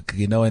plug,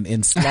 you know, and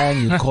in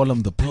slang you call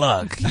him the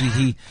plug.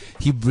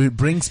 He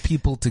brings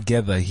people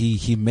together.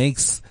 He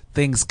makes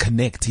things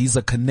connect. He's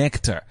a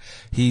connector.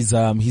 He's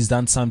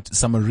done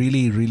some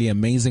really, really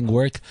amazing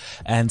work,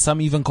 and some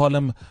even call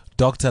him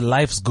Dr.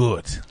 Life's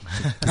Good.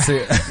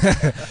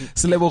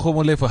 Selebo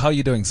Molefe, how are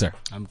you doing, sir?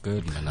 I'm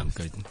good, man. I'm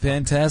good.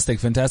 Fantastic.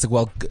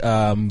 Well,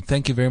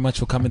 thank you very much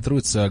for coming through.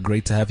 It's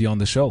great to have you on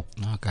the show.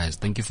 Oh, guys,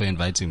 thank you for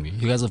inviting me.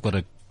 You guys have got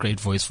a great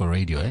voice for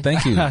radio, eh?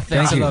 Thank you.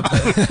 Thanks a lot.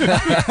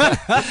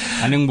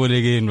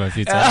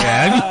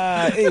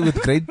 Hey, with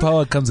great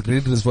power comes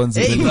great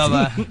responsibility.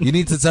 Hey, you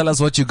need to tell us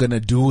what you're gonna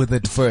do with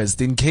it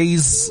first, in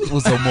case it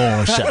was a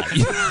more shy.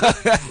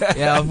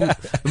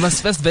 We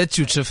must first vet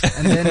you, Chief,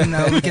 and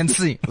then we can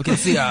see.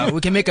 We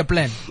can make a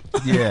plan.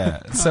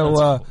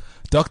 So,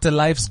 Dr.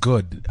 Life's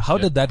Good. How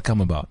did that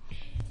come about?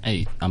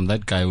 Hey, I'm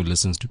that guy who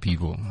listens to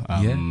people.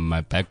 My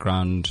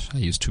background, I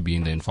used to be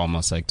in the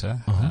informal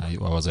sector. I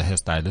was a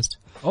hairstylist.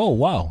 Oh,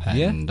 wow.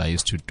 And I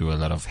used to do a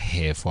lot of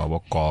hair for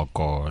our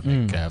koko,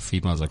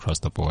 females across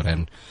the board.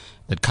 And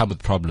they'd come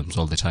with problems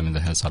all the time in the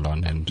hair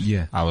salon. And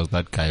I was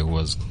that guy who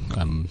was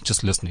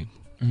just listening.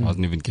 I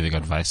wasn't even giving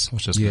advice. I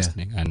was just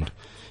listening. And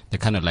they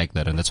kind of like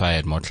that. And that's why I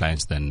had more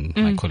clients than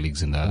my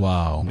colleagues in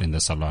the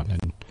salon.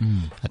 And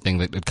I think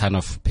that it kind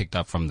of picked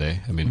up from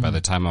there. I mean, by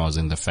the time I was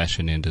in the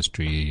fashion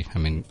industry, I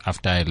mean,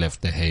 after I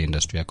left the hair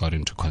industry, I got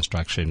into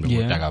construction.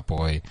 Daga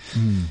boy.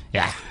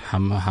 Yeah,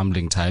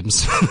 humbling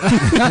times.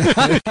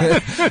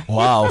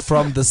 Wow,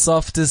 from the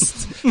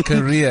softest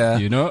career,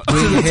 you know, to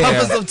the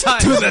toughest of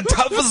times. To the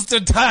toughest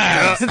of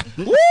times.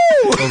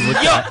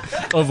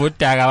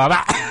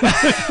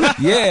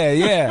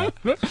 Yeah.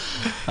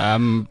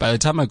 By the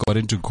time I got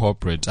into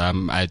corporate,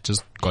 I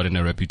just got in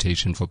a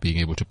reputation for being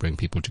able to bring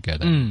people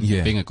together,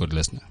 being a good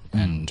listener,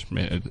 and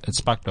it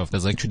sparked off.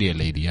 There's actually a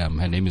lady, her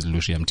name is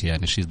Lucia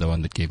Mtiani. She's the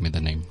one that gave me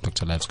the name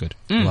Dr. Life's Good.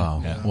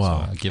 Wow,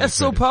 wow, so that's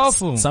so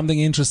powerful. Something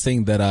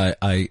interesting that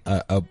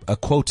a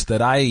quote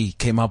that I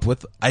came up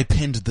with. I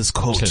pinned this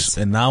quote,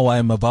 and now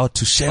I'm about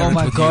to share it with you.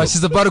 Oh my gosh,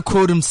 he's about to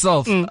quote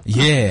himself.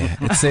 Yeah,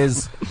 it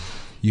says,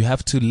 "You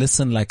have to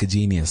listen like a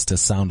genius to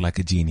sound like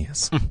a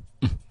genius."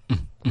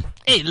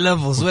 8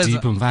 levels.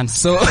 Deep and van.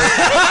 So,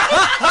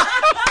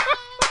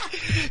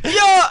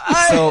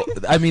 so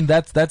I mean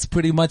that's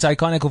pretty much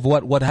iconic of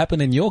what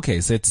happened in your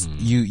case. It's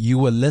you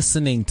were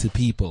listening to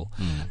people,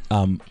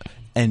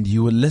 and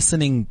you were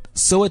listening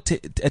so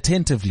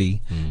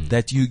attentively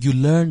that you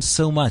learned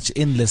so much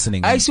in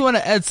listening. I actually want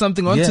to add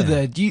something onto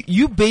that.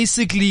 You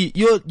basically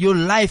your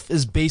life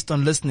is based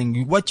on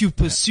listening. What you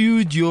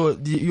pursued, your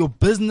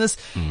business,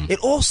 it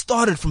all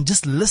started from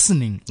just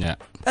listening. Yeah,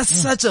 that's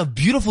such a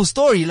beautiful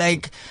story.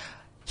 Like,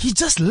 he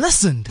just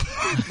listened.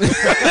 You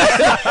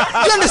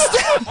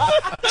understand?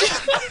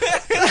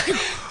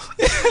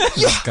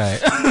 This guy.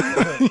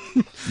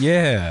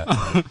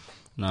 Yeah.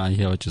 No, I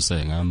hear what you're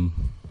saying.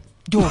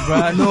 Yo,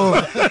 bro, no.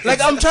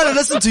 Like, I'm trying to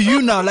listen to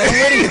you now. Like,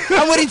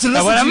 I'm waiting to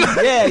listen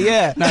to you.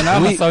 Yeah.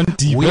 Now we sound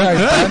deep. We are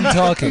done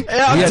talking.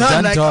 Yeah, we are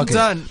done talking.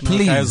 I'm done.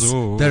 Please,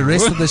 the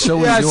rest of the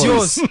show is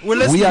yours. We're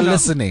listening we are now.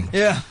 listening.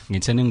 Yeah.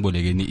 Then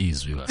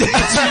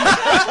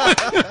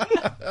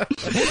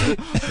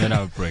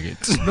I'll break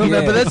it. No,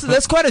 man, but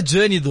that's quite a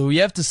journey, though.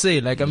 You have to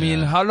say. Like, I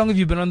mean, how long have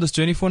you been on this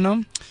journey for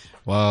now?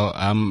 Well,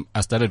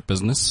 I started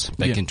business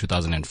back in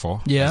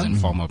 2004. Yeah. As in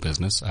formal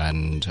business.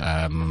 And,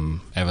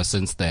 ever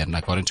since then, I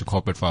got into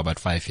corporate for about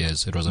 5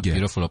 years. It was a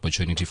beautiful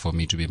opportunity for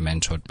me to be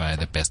mentored by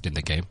the best in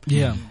the game.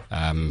 Yeah.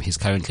 He's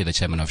currently the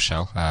chairman of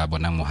Shell,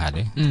 Bonang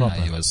Mohale.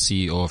 He was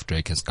CEO of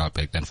Drake and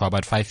Scalpec. And for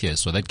about 5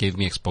 years. So that gave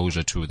me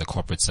exposure to the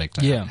corporate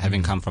sector. Yeah.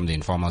 Having come from the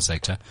informal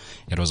sector,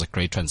 it was a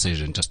great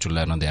transition just to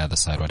learn on the other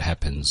side what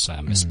happens.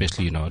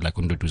 Especially, you know, like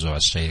Unduduzo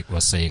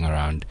was saying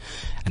around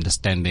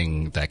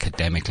understanding the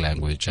academic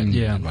language and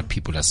what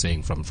people are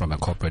saying from a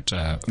corporate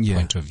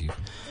point of view.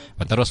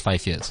 But that was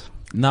 5 years.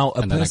 Now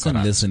a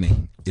person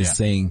listening is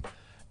saying,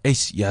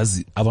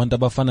 yazi abantu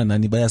abafana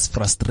nani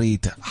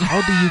bayasfrustrate.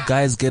 How do you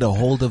guys get a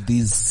hold of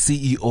these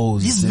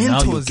CEOs? These and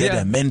mentors, how you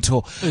get a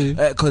mentor?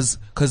 Cause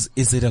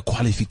is it a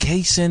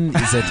qualification?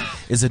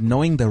 Is it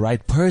knowing the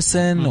right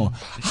person? Or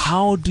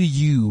how do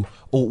you,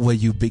 or were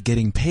you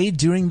getting paid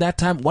during that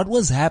time? What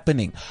was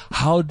happening?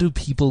 How do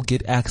people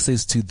get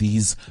access to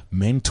these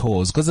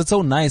mentors? Cause it's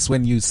so nice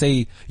when you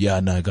say,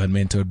 I got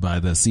mentored by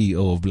the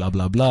CEO of blah,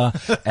 blah, blah.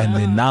 And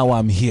then now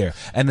I'm here.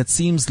 And it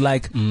seems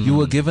like you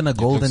were given a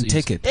golden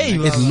ticket.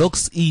 It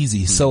looks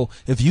easy. So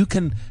if you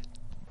can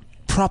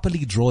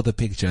properly draw the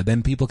picture,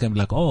 then people can be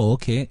like, oh,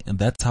 okay. And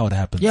that's how it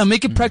happens. Yeah,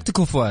 make it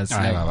practical for us.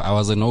 I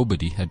was a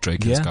nobody at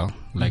Drake and Skull.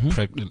 Like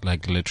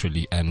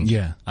literally. And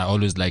I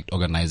always liked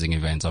organizing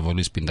events. I've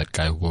always been that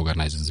guy who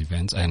organizes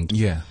events. And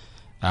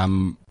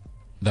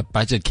the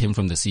budget came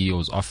from the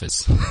CEO's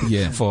office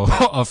for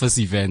office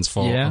events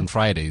on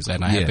Fridays.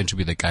 And I happened to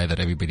be the guy that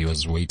everybody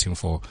was waiting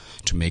for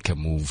to make a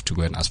move to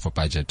go and ask for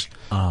budget.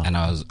 And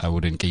I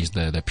would engage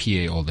the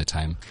PA all the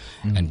time.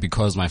 And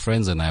because my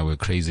friends and I were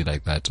crazy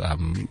like that,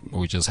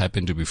 we just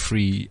happened to be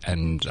free.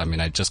 And I mean,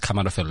 I just come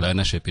out of a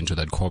learnership into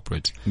that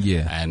corporate.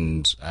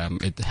 And,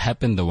 it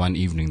happened the one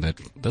evening that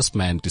this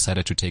man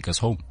decided to take us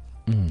home.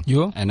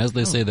 And as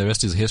they say, the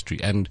rest is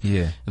history. And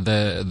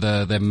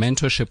the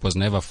mentorship was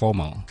never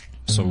formal.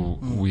 So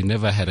we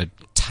never had a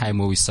time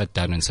where we sat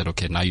down and said,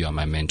 okay, now you are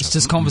my mentor. It's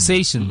just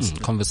conversations.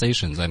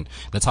 Conversations. And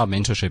that's how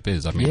mentorship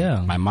is. I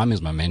mean, my mom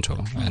is my mentor.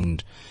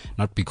 And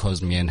not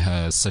because me and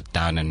her sit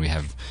down and we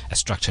have a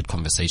structured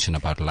conversation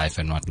about life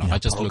and whatnot. I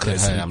just look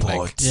at her and I'm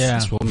like,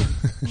 this woman,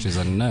 she's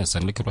a nurse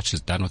and look at what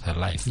she's done with her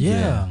life.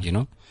 You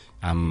know?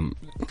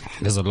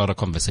 There's a lot of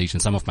conversation.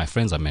 Some of my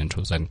friends are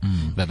mentors, and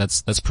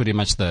that's pretty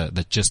much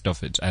the gist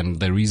of it. And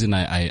the reason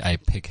I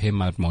pick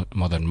him out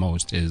more than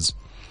most is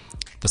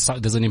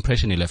there's an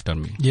impression he left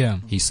on me.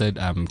 He said,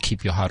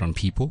 keep your heart on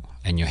people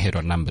and your head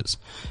on numbers.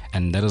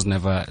 And that has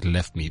never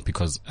left me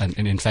because, and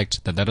in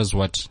fact, that is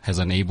what has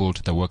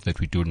enabled the work that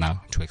we do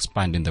now to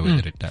expand in the way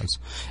that it does.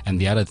 And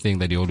the other thing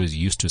that he always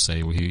used to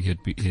say,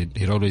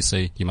 he'd always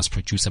say, you must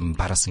produce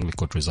embarrassingly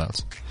good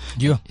results.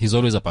 He's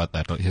always about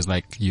that. He's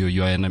like,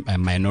 you are a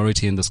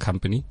minority in this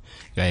company.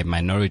 You are a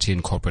minority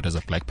in corporate as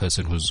a black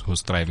person who's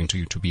striving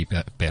to be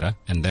better.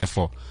 And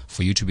therefore,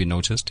 for you to be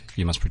noticed,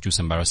 you must produce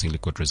embarrassingly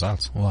good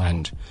results.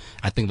 And And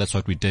I think that's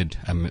what we did.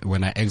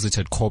 When I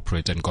exited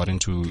corporate and got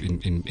into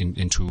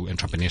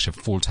entrepreneurship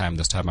full time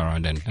this time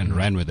around and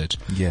ran with it,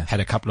 had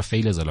a couple of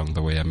failures along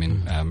the way. I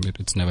mean,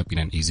 it's never been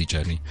an easy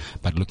journey.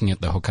 But looking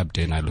at the hookup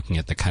dinner, looking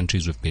at the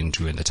countries we've been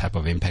to and the type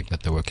of impact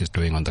that the work is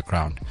doing on the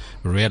ground,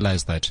 we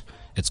realized that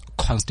it's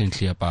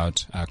constantly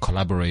about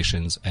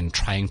collaborations and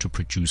trying to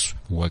produce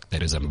work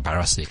that is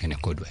embarrassing in a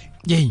good way.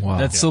 Yeah, wow.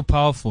 That's so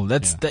powerful.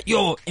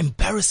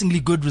 Embarrassingly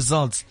good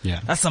results.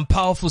 Yeah. That's some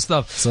powerful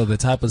stuff. So the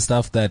type of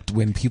stuff that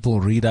when people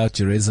read out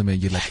your resume,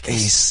 you're like,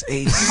 ace.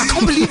 I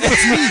can't believe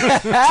that's me.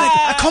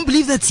 I can't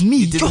believe that's me.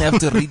 You didn't have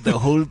to read the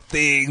whole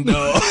thing,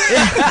 though.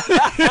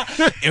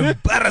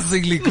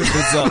 Embarrassingly good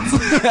results.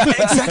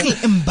 Exactly.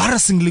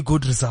 Embarrassingly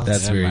good results.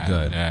 That's very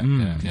good.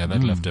 Yeah,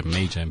 that left a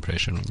major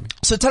impression on me.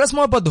 So tell us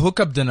more about the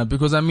hookup dinner,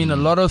 because I mean a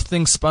lot of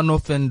things spun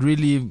off and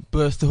really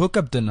birthed the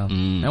hookup dinner.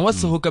 And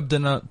what's the hookup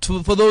dinner?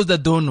 For those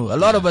that don't know, a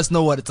lot of us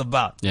know what it's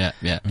about. Yeah,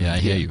 I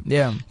hear you.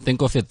 Yeah.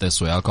 Think of it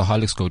this way: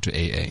 alcoholics go to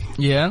AA.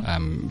 Yeah.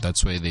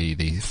 That's where they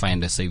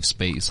find a safe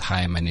space.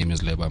 Hi, my name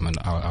is Lebo. I'm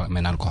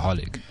an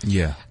alcoholic.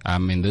 Yeah.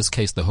 In this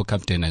case, the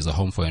hookup dinner is a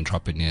home for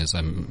entrepreneurs.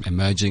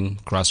 Emerging,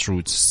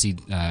 grassroots,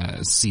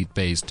 seed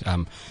based.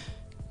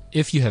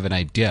 If you have an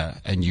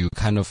idea and you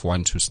kind of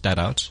want to start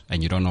out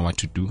and you don't know what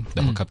to do,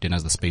 the hookup dinner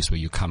is the space where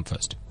you come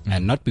first.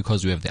 And not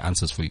because we have the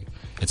answers for you.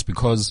 It's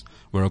because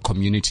we're a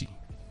community.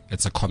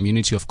 It's a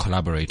community of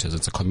collaborators.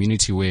 It's a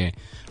community where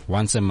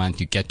once a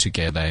month you get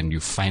together and you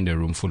find a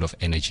room full of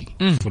energy,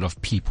 full of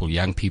people,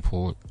 young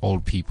people,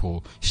 old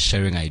people,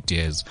 sharing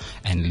ideas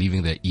and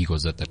leaving their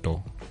egos at the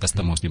door. That's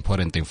the most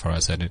important thing for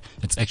us. And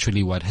it's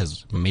actually what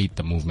has made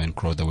the movement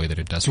grow the way that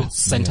it does. It's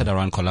centered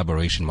around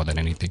collaboration more than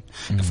anything.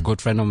 A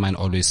good friend of mine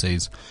always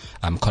says,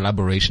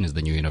 collaboration is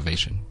the new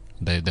innovation.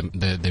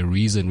 The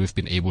reason we've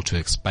been able to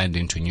expand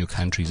into new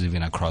countries,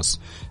 even across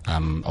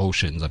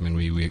oceans. I mean,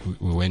 we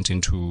went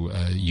into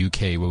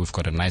UK where we've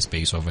got a nice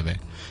base over there.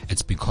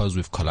 It's because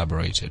we've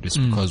collaborated. It's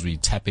because we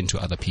tap into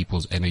other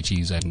people's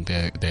energies and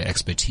their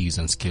expertise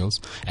and skills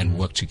and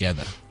work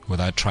together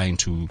without trying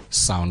to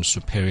sound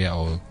superior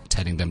or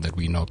telling them that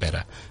we know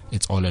better.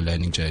 It's all a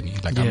learning journey.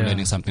 Like I'm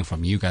learning something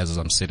from you guys as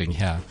I'm sitting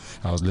here.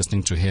 I was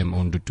listening to him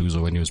on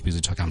Duduzo when he was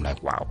busy talking. I'm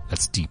like, wow,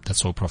 that's deep. That's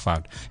so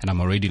profound. And I'm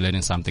already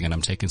learning something and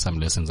I'm taking some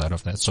lessons out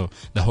of that. So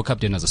the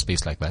hookup dinner is a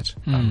space like that.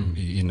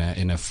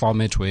 In a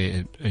format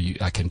where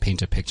I can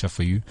paint a picture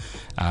for you.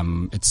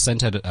 It's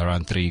centered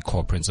around 3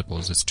 core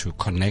principles. It's to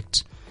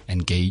connect,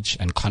 engage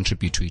and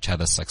contribute to each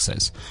other's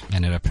success.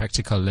 And at a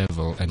practical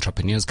level,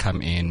 entrepreneurs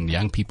come in,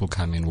 young people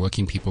come in,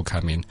 working people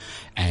come in,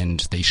 and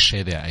they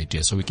share their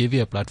ideas. So we give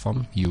you a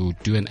platform, you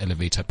do an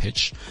elevator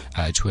pitch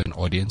to an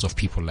audience of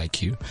people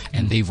like you,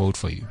 and they vote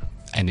for you.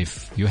 And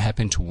if you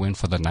happen to win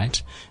for the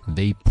night,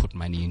 they put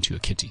money into your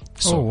kitty.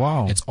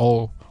 So it's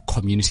all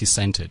community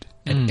centered.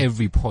 At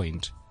every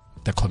point,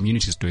 the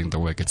community is doing the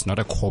work. It's not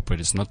a corporate.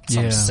 It's not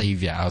some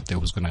savior out there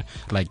who's gonna,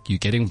 like, you're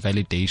getting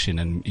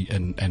validation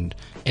and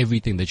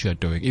everything that you are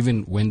doing.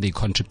 Even when they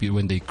contribute,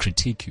 when they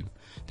critique you,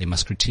 they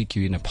must critique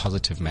you in a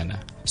positive manner.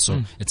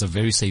 So it's a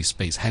very safe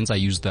space. Hence, I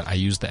use the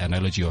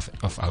analogy of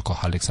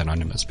Alcoholics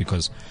Anonymous,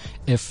 because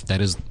if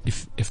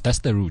that's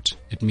the root,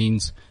 it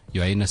means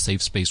you are in a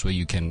safe space where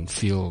you can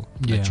feel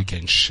that you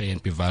can share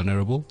and be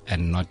vulnerable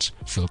and not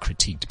feel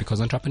critiqued,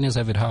 because entrepreneurs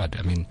have it hard.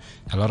 I mean,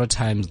 a lot of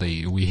times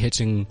we're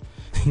hitting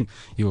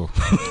you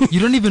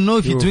don't even know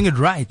if you're doing it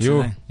right.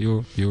 No,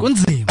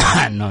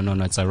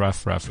 it's a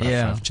rough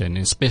Yeah.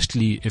 journey,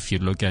 especially if you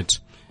look at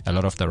a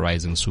lot of the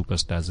rising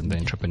superstars in the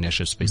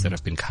entrepreneurship space that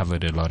have been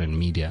covered a lot in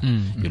media.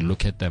 You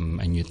look at them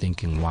and you're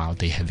thinking, wow,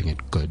 they're having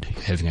it good,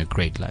 having a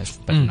great life.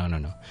 But no.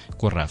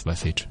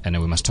 And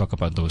we must talk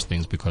about those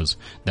things because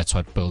that's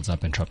what builds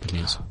up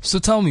entrepreneurs. So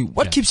tell me,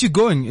 what keeps you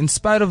going in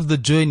spite of the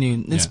journey,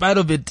 in spite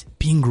of it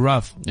being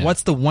rough?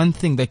 What's the one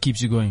thing that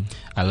keeps you going?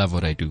 I love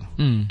what I do.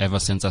 Ever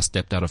since I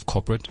stepped out of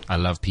corporate, I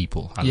love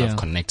people. I love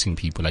connecting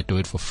people. I do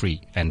it for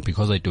free. And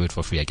because I do it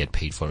for free, I get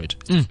paid for it.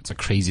 It's the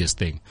craziest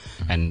thing.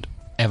 And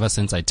ever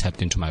since I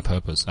tapped into my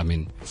purpose, I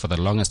mean, for the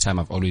longest time,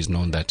 I've always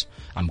known that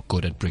I'm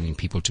good at bringing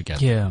people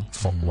together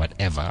for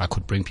whatever. I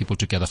could bring people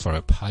together for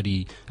a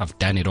party. I've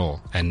done it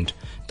all. And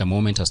the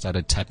moment I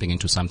started tapping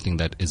into something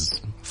that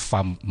is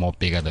far more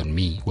bigger than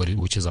me,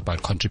 which is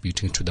about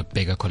contributing to the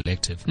bigger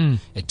collective,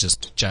 it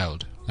just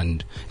gelled.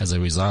 And as a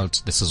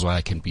result, this is why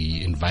I can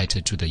be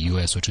invited to the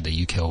US or to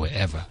the UK or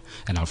wherever,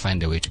 and I'll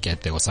find a way to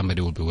get there, or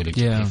somebody will be willing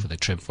to pay for the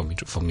trip for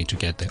me to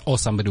get there, or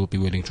somebody will be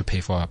willing to pay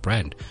for our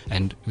brand.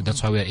 And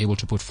that's why we're able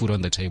to put food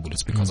on the table.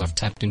 It's because I've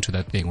tapped into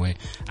that thing where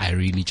I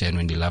really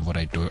genuinely love what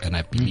I do, and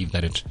I believe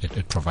that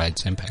it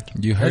provides impact.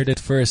 You heard it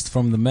first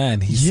from the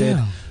man. He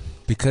said,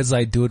 because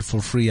I do it for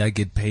free, I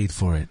get paid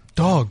for it.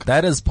 Dog.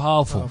 That is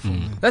powerful.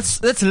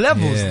 That's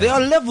levels. Yeah. There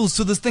are levels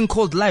to this thing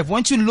called life.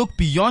 Once you look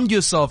beyond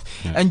yourself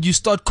and you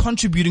start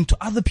contributing to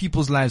other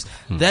people's lives,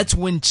 that's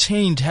when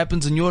change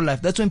happens in your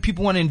life. That's when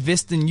people want to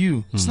invest in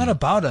you. It's not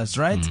about us,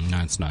 right?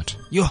 No, it's not.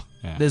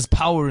 There's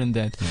power in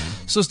that.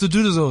 So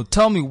Studuzo,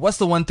 tell me, what's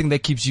the one thing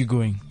that keeps you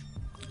going?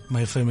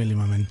 My family,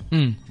 my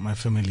man. My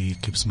family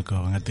keeps me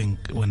going. I think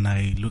when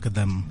I look at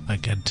them, I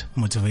get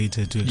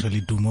motivated to actually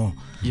do more.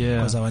 Yeah.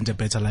 Because I want a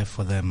better life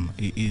for them.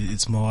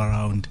 It's more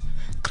around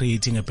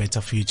creating a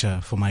better future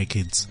for my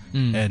kids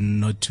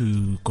and not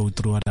to go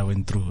through what I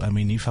went through. I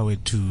mean, if I were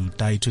to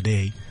die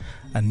today,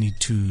 I need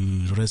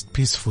to rest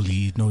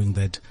peacefully knowing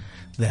that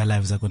their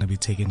lives are going to be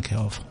taken care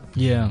of.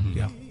 Yeah.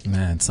 Yeah.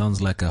 Man,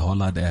 sounds like a whole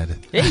lot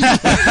added. Yeah.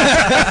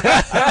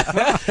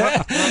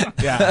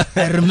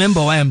 I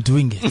remember why I'm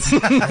doing it.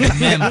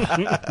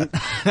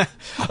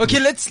 Okay,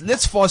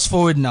 let's fast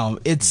forward now.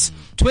 It's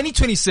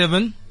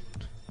 2027.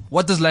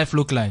 What does life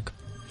look like?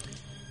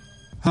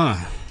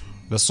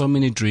 There's so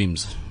many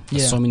dreams.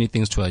 There's so many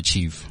things to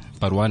achieve.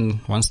 But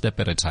one step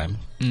at a time.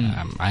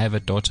 I have a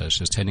daughter.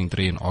 She's turning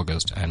 3 in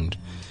August, and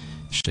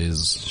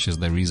she's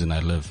the reason I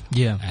live.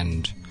 Yeah.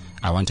 And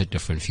I want a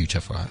different future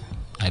for her.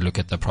 I look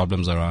at the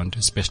problems around,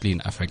 especially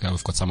in Africa.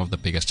 We've got some of the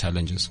biggest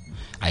challenges.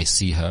 I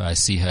see her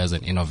as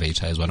an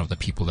innovator, as one of the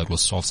people that will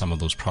solve some of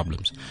those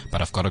problems.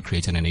 But I've got to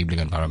create an enabling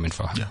environment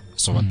for her. Yeah.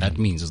 So what that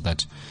means is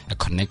that a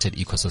connected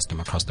ecosystem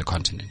across the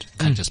continent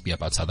can't just be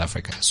about South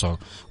Africa. So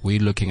we're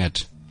looking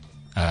at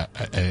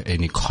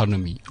an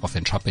economy of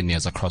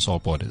entrepreneurs across all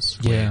borders,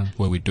 where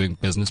we're doing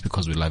business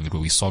because we love it, where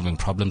we're solving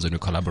problems and we're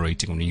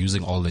collaborating, and we're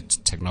using all the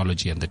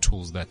technology and the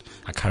tools that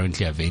are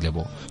currently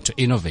available to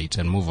innovate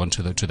and move on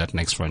to that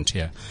next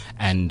frontier.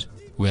 And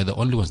we're the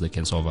only ones that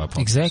can solve our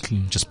problems.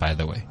 Exactly. Just by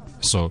the way.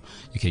 So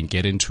you can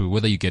get into,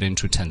 whether you get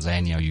into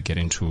Tanzania or you get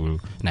into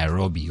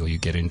Nairobi or you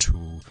get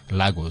into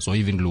Lagos or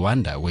even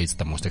Luanda, where it's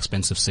the most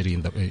expensive city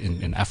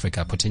in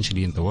Africa,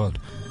 potentially in the world.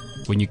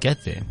 When you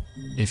get there,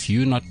 if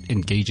you're not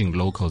engaging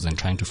locals and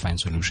trying to find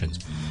solutions,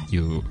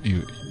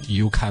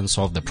 you can't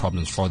solve the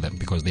problems for them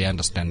because they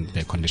understand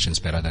their conditions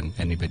better than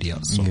anybody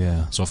else.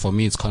 So for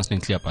me, it's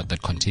constantly about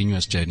that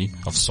continuous journey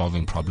of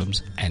solving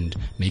problems and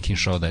making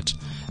sure that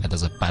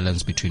there's a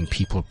balance between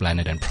people,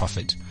 planet, and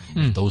profit.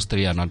 If those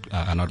three are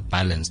not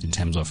balanced in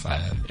terms of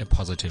a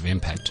positive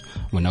impact,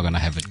 we're not going to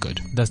have it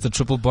good. That's the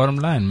triple bottom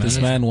line, man. This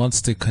man wants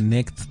to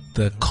connect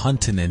the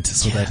continent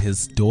so that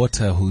his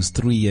daughter, who's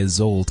 3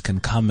 years old, can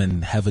come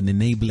and have an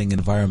enabling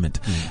environment.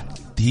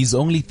 He's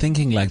only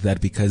thinking like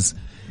that because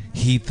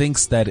he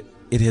thinks that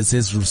it is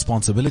his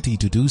responsibility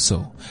to do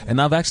so. And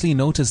I've actually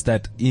noticed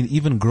that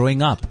even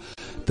growing up,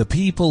 the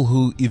people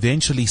who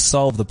eventually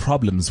solve the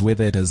problems,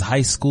 whether it is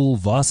high school,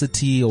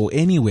 varsity, or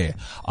anywhere,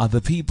 are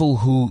the people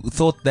who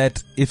thought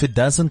that if it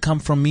doesn't come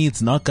from me,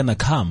 it's not gonna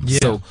come.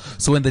 So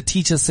when the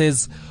teacher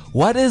says,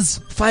 "What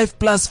is 5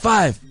 plus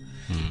 5?"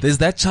 There's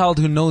that child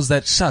who knows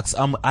that, shucks,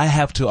 I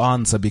have to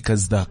answer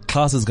because the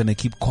class is going to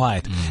keep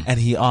quiet, and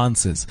he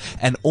answers.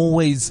 And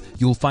always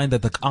you'll find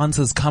that the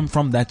answers come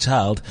from that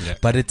child,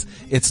 but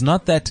it's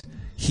not that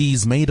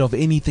he's made of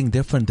anything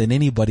different than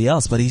anybody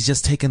else, but he's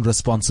just taken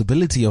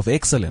responsibility of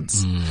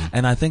excellence.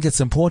 And I think it's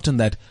important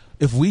that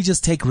if we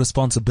just take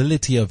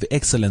responsibility of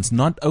excellence,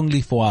 not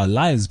only for our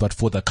lives, but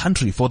for the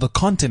country, for the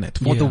continent,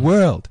 for the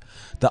world,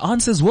 the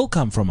answers will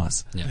come from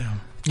us.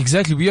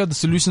 Exactly. We are the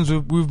solutions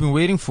we've been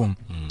waiting for.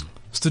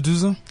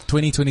 Studuzo?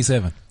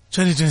 2027.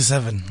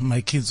 2027, my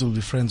kids will be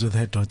friends with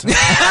her daughter. So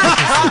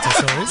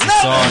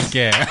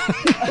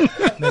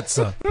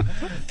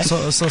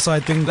I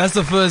think that's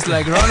the first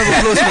round of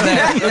applause for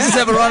that. Let's just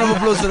have a round of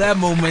applause for that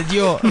moment,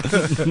 yo.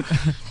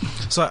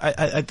 So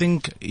I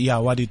think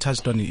what you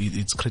touched on,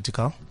 it's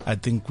critical. I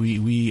think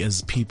we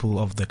as people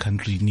of the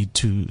country need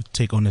to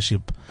take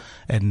ownership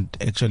and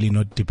actually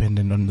not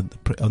dependent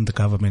on the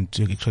government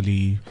to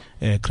actually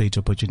create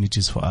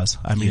opportunities for us.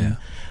 I mean,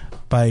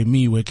 by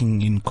me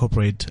working in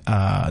corporate,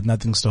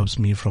 nothing stops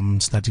me from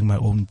starting my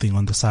own thing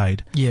on the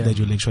side that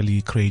will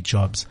actually create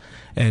jobs.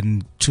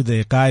 And to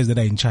the guys that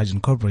are in charge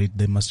in corporate,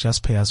 they must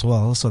just pay us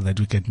well so that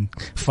we can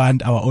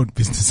fund our own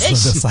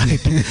businesses on the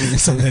side,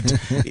 so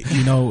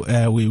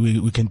that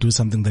we can do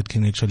something that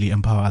can actually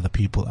empower other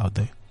people out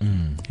there.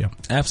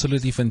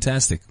 Absolutely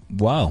fantastic.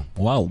 Wow.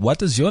 What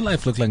does your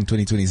life look like in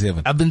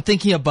 2027? I've been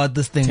thinking about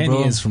this thing, 10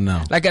 years from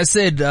now. Like I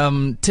said,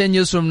 10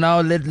 years from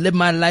now, let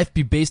my life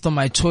be based on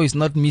my choice,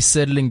 not me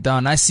settling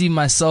down. I see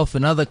myself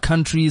in other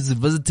countries,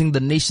 visiting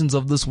the nations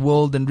of this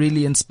world and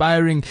really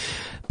inspiring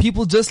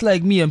people just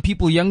like me and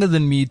people younger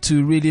than me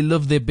to really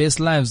live their best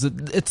lives.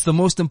 It's the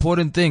most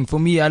important thing. For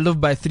me, I live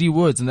by 3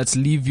 words, and that's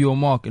leave your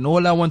mark. And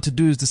all I want to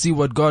do is to see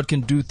what God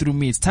can do through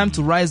me. It's time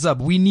to rise up.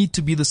 We need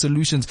to be the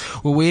solutions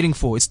we're waiting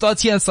for. It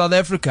starts here in South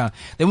Africa.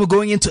 Then we're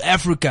going into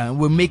Africa, and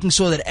we're making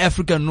sure that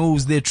Africa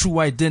knows their true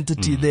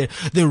identity,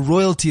 their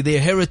royalty, their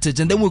heritage.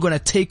 And then we're going to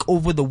take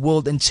over the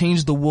world and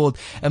change the world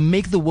and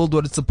make the world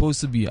what it's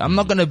supposed to be. I'm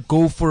not going to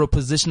go for a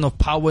position of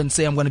power and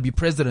say I'm going to be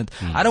president.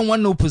 I don't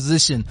want no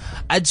position.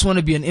 I just want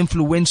to be an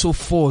influential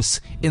force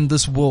in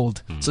this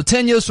world. So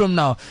 10 years from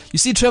now, you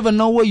see Trevor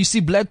Noah, you see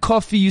Black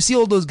Coffee, you see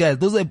all those guys.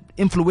 Those are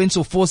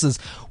influential forces.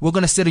 We're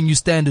going to set a new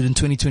standard in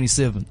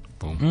 2027.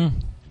 Boom.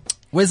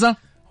 Where's that?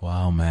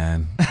 Wow,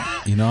 man.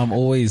 I'm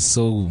always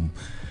so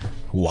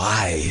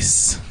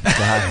wise.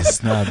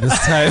 Guys, now this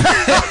time.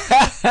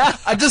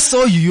 I just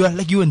saw you.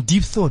 You were in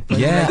deep thought.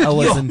 I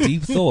was in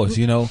deep thought,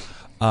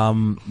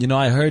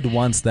 I heard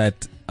once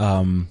that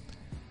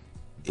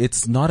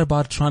it's not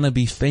about trying to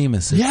be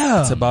famous.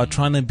 It's about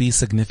trying to be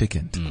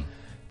significant.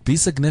 Be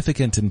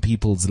significant in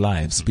people's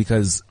lives,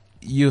 because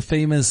you're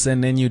famous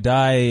and then you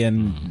die,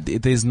 and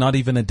there's not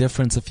even a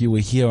difference if you were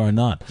here or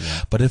not.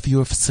 But if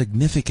you're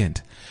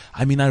significant,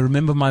 I mean, I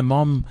remember my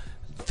mom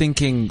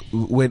thinking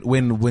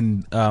when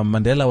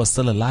Mandela was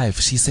still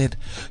alive, she said,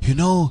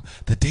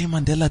 the day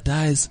Mandela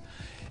dies,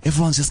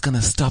 everyone's just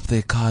gonna stop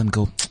their car and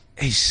go,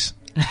 "Ish."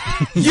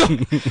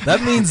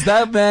 That means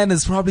that man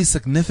is probably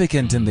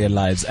significant in their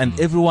lives, and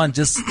everyone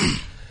just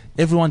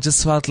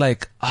felt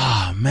like,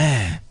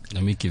 man.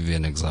 Let me give you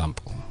an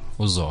example.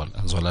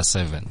 Zola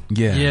 7.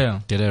 Yeah.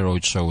 Did a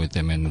road show with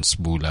them in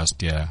Sbu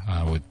last year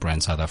with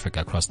Brand South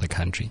Africa across the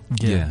country.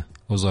 Yeah.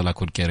 Zola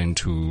could get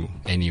into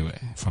anywhere,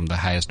 from the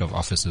highest of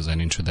offices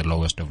and into the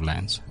lowest of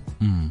lands.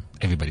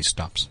 Everybody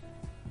stops.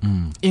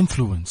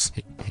 Influence.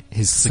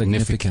 His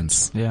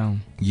significance. Yeah.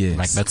 Yes.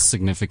 Like, that's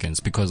significance,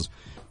 because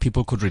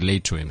people could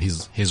relate to him.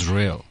 He's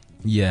real.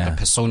 Yeah. The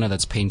persona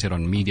that's painted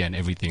on media and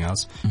everything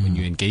else, when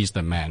you engage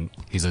the man,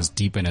 he's as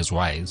deep and as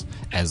wise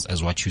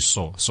as what you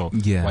saw. So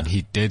what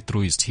he did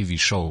through his TV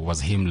show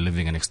was him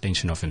living an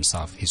extension of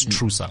himself, his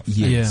true self.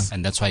 Yes.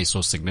 And that's why he's so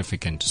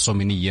significant. So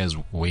many years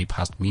way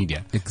past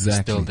media. Exactly.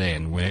 He's still there,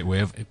 and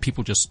wherever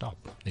people just stop.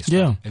 They stop.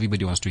 Yeah.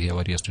 Everybody wants to hear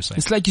what he has to say.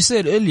 It's like you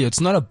said earlier, it's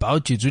not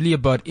about you. It's really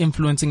about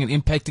influencing and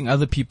impacting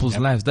other people's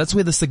lives. That's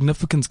where the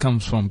significance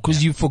comes from.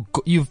 Because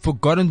you've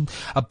forgotten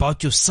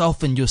about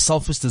yourself and your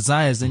selfish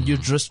desires, and you're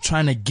just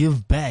trying to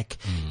give back.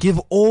 Give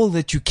all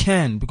that you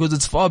can, because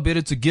it's far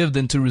better to give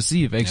than to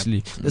receive,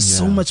 actually. There's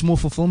so much more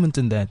fulfillment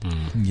in that.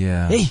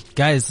 Yeah. Hey,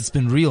 guys, it's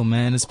been real,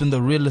 man. It's been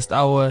the realest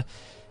hour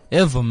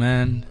ever,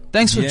 man.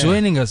 Thanks for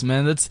joining us,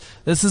 man. This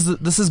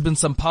has been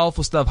some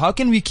powerful stuff. How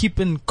can we keep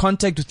in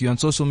contact with you on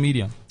social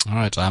media? All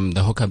right,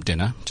 the Hookup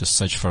Dinner. Just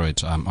search for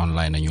it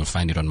online, and you'll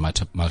find it on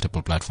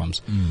multiple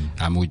platforms.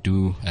 We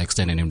do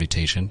extend an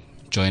invitation.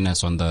 Join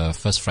us on the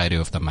first Friday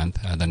of the month,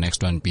 the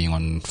next one being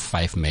on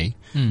 5 May.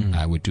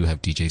 We do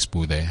have DJ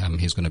Spu there.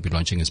 He's going to be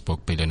launching his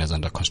book, Billionaires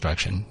Under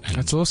Construction. And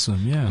that's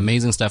awesome, yeah.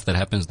 Amazing stuff that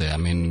happens there. I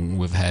mean,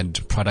 we've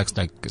had products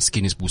like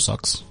Skinny Spu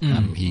Socks.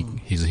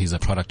 He's a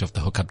product of the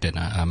Hookup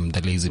Dinner.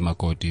 The Lazy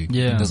Makoti.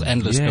 Yeah. There's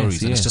endless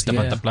stories. And it's just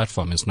about the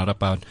platform. It's not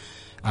about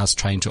us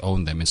trying to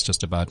own them. It's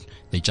just about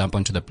they jump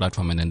onto the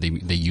platform and then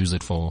they use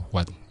it for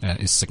what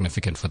is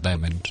significant for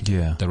them, and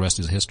the rest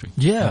is history.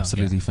 Yeah.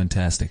 Absolutely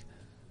fantastic.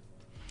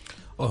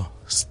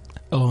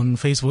 On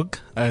Facebook,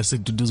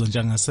 Duduzo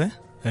Njangase.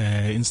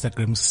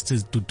 Instagram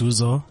is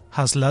Duduzo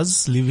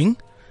Hustlers Living,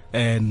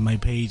 and my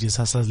page is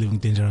Hustlers Living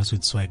Dangerous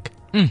with Swag.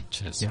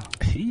 Cheers.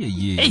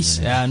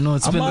 Yeah, no,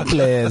 it's been a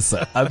place.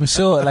 I'm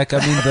sure,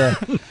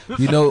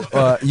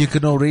 you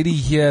can already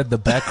hear the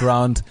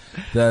background.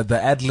 The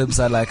ad libs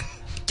are like,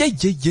 yeah.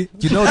 You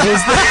know,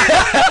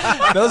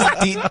 those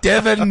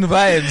Devon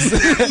vibes.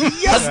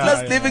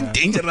 Hustlers Living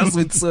Dangerous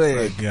with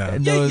Swag. Yeah.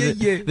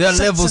 There are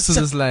levels to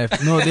this life.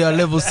 There are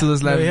levels to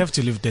this life. You have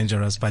to live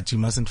dangerous, but you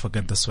mustn't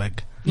forget the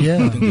swag.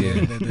 Yeah.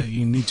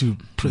 You need to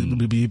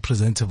be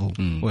presentable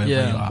wherever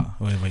you are,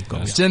 wherever you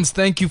go. Gents,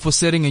 thank you for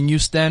setting a new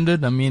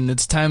standard. I mean,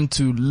 it's time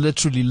to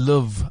literally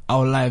live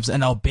our lives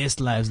and our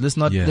best lives. Let's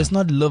not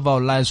live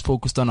our lives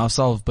focused on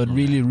ourselves, but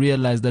really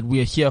realize that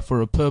we are here for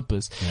a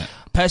purpose. Yeah.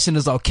 Passion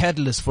is our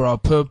catalyst for our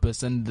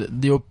purpose,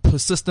 and your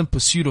persistent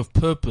pursuit of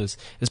purpose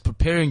is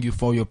preparing you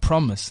for your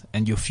promise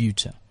and your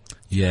future.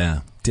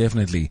 Yeah,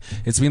 definitely.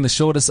 It's been the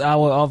shortest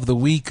hour of the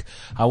week.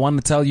 I want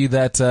to tell you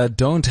that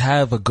don't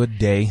have a good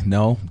day.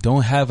 No.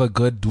 Don't have a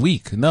good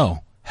week.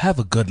 No. Have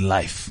a good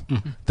life.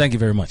 Thank you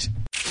very much.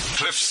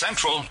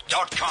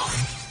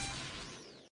 CliffCentral.com